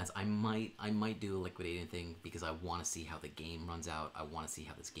on the fence. I might do a liquidating thing because I want to see how the game runs out. I want to see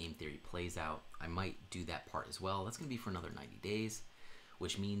how this game theory plays out. I might do that part as well. That's going to be for another 90 days,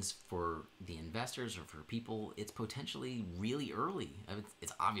 which means for the investors or for people, it's potentially really early. I mean,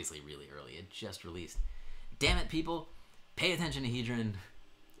 it's obviously really early. It just released. Damn it, people. Pay attention to Hedron.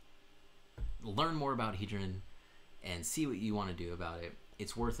 Learn more about Hedron and see what you want to do about it.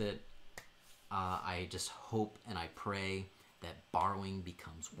 It's worth it. I just hope and I pray that borrowing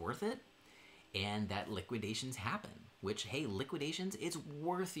becomes worth it and that liquidations happen. Which, hey, liquidations, it's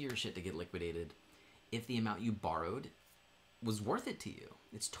worth your shit to get liquidated if the amount you borrowed was worth it to you.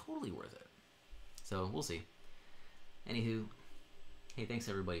 It's totally worth it. So we'll see. Anywho, hey, thanks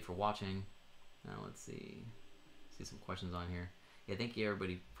everybody for watching. Now let's see some questions on here. Yeah, thank you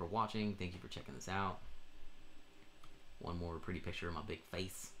everybody for watching. Thank you for checking this out. One more pretty picture of my big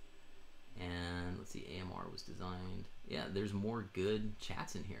face. And let's see, AMR was designed. Yeah, there's more good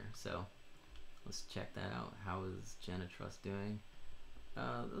chats in here. So let's check that out. How is Jenna Trust doing?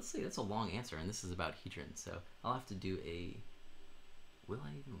 Let's see, that's a long answer, and this is about Hedron. So I'll have to do a... Will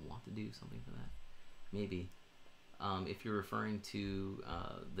I even want to do something for that? Maybe. If you're referring to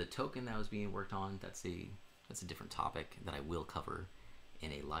the token that was being worked on, that's a different topic that I will cover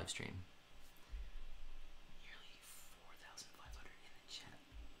in a live stream. Nearly 4,500 in the chat.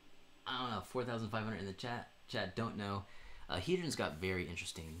 I don't know, 4,500 in the chat. Chat, don't know. Hedron's got very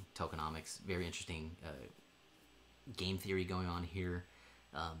interesting tokenomics, very interesting game theory going on here.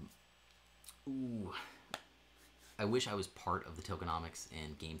 Ooh, I wish I was part of the tokenomics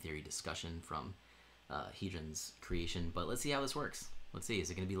and game theory discussion from Hedron's creation, but let's see how this works. Let's see. Is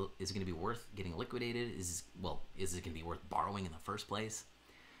it gonna be worth getting liquidated? Is it gonna be worth borrowing in the first place?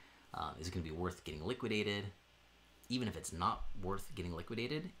 Is it gonna be worth getting liquidated? Even if it's not worth getting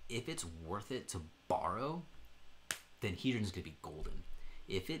liquidated, if it's worth it to borrow, then Hedron's gonna be golden.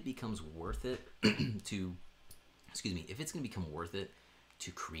 If it becomes worth it to, if it's gonna become worth it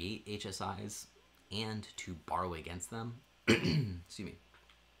to create HSIs and to borrow against them, excuse me,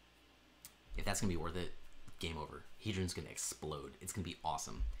 if that's gonna be worth it, game over. Hedron's gonna explode. It's gonna be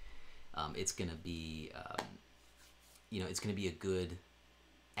awesome. It's gonna be, it's gonna be a good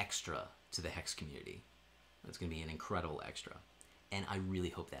extra to the HEX community. It's gonna be an incredible extra, and I really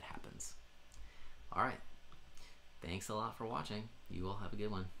hope that happens. All right, thanks a lot for watching. You all have a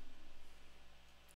good one.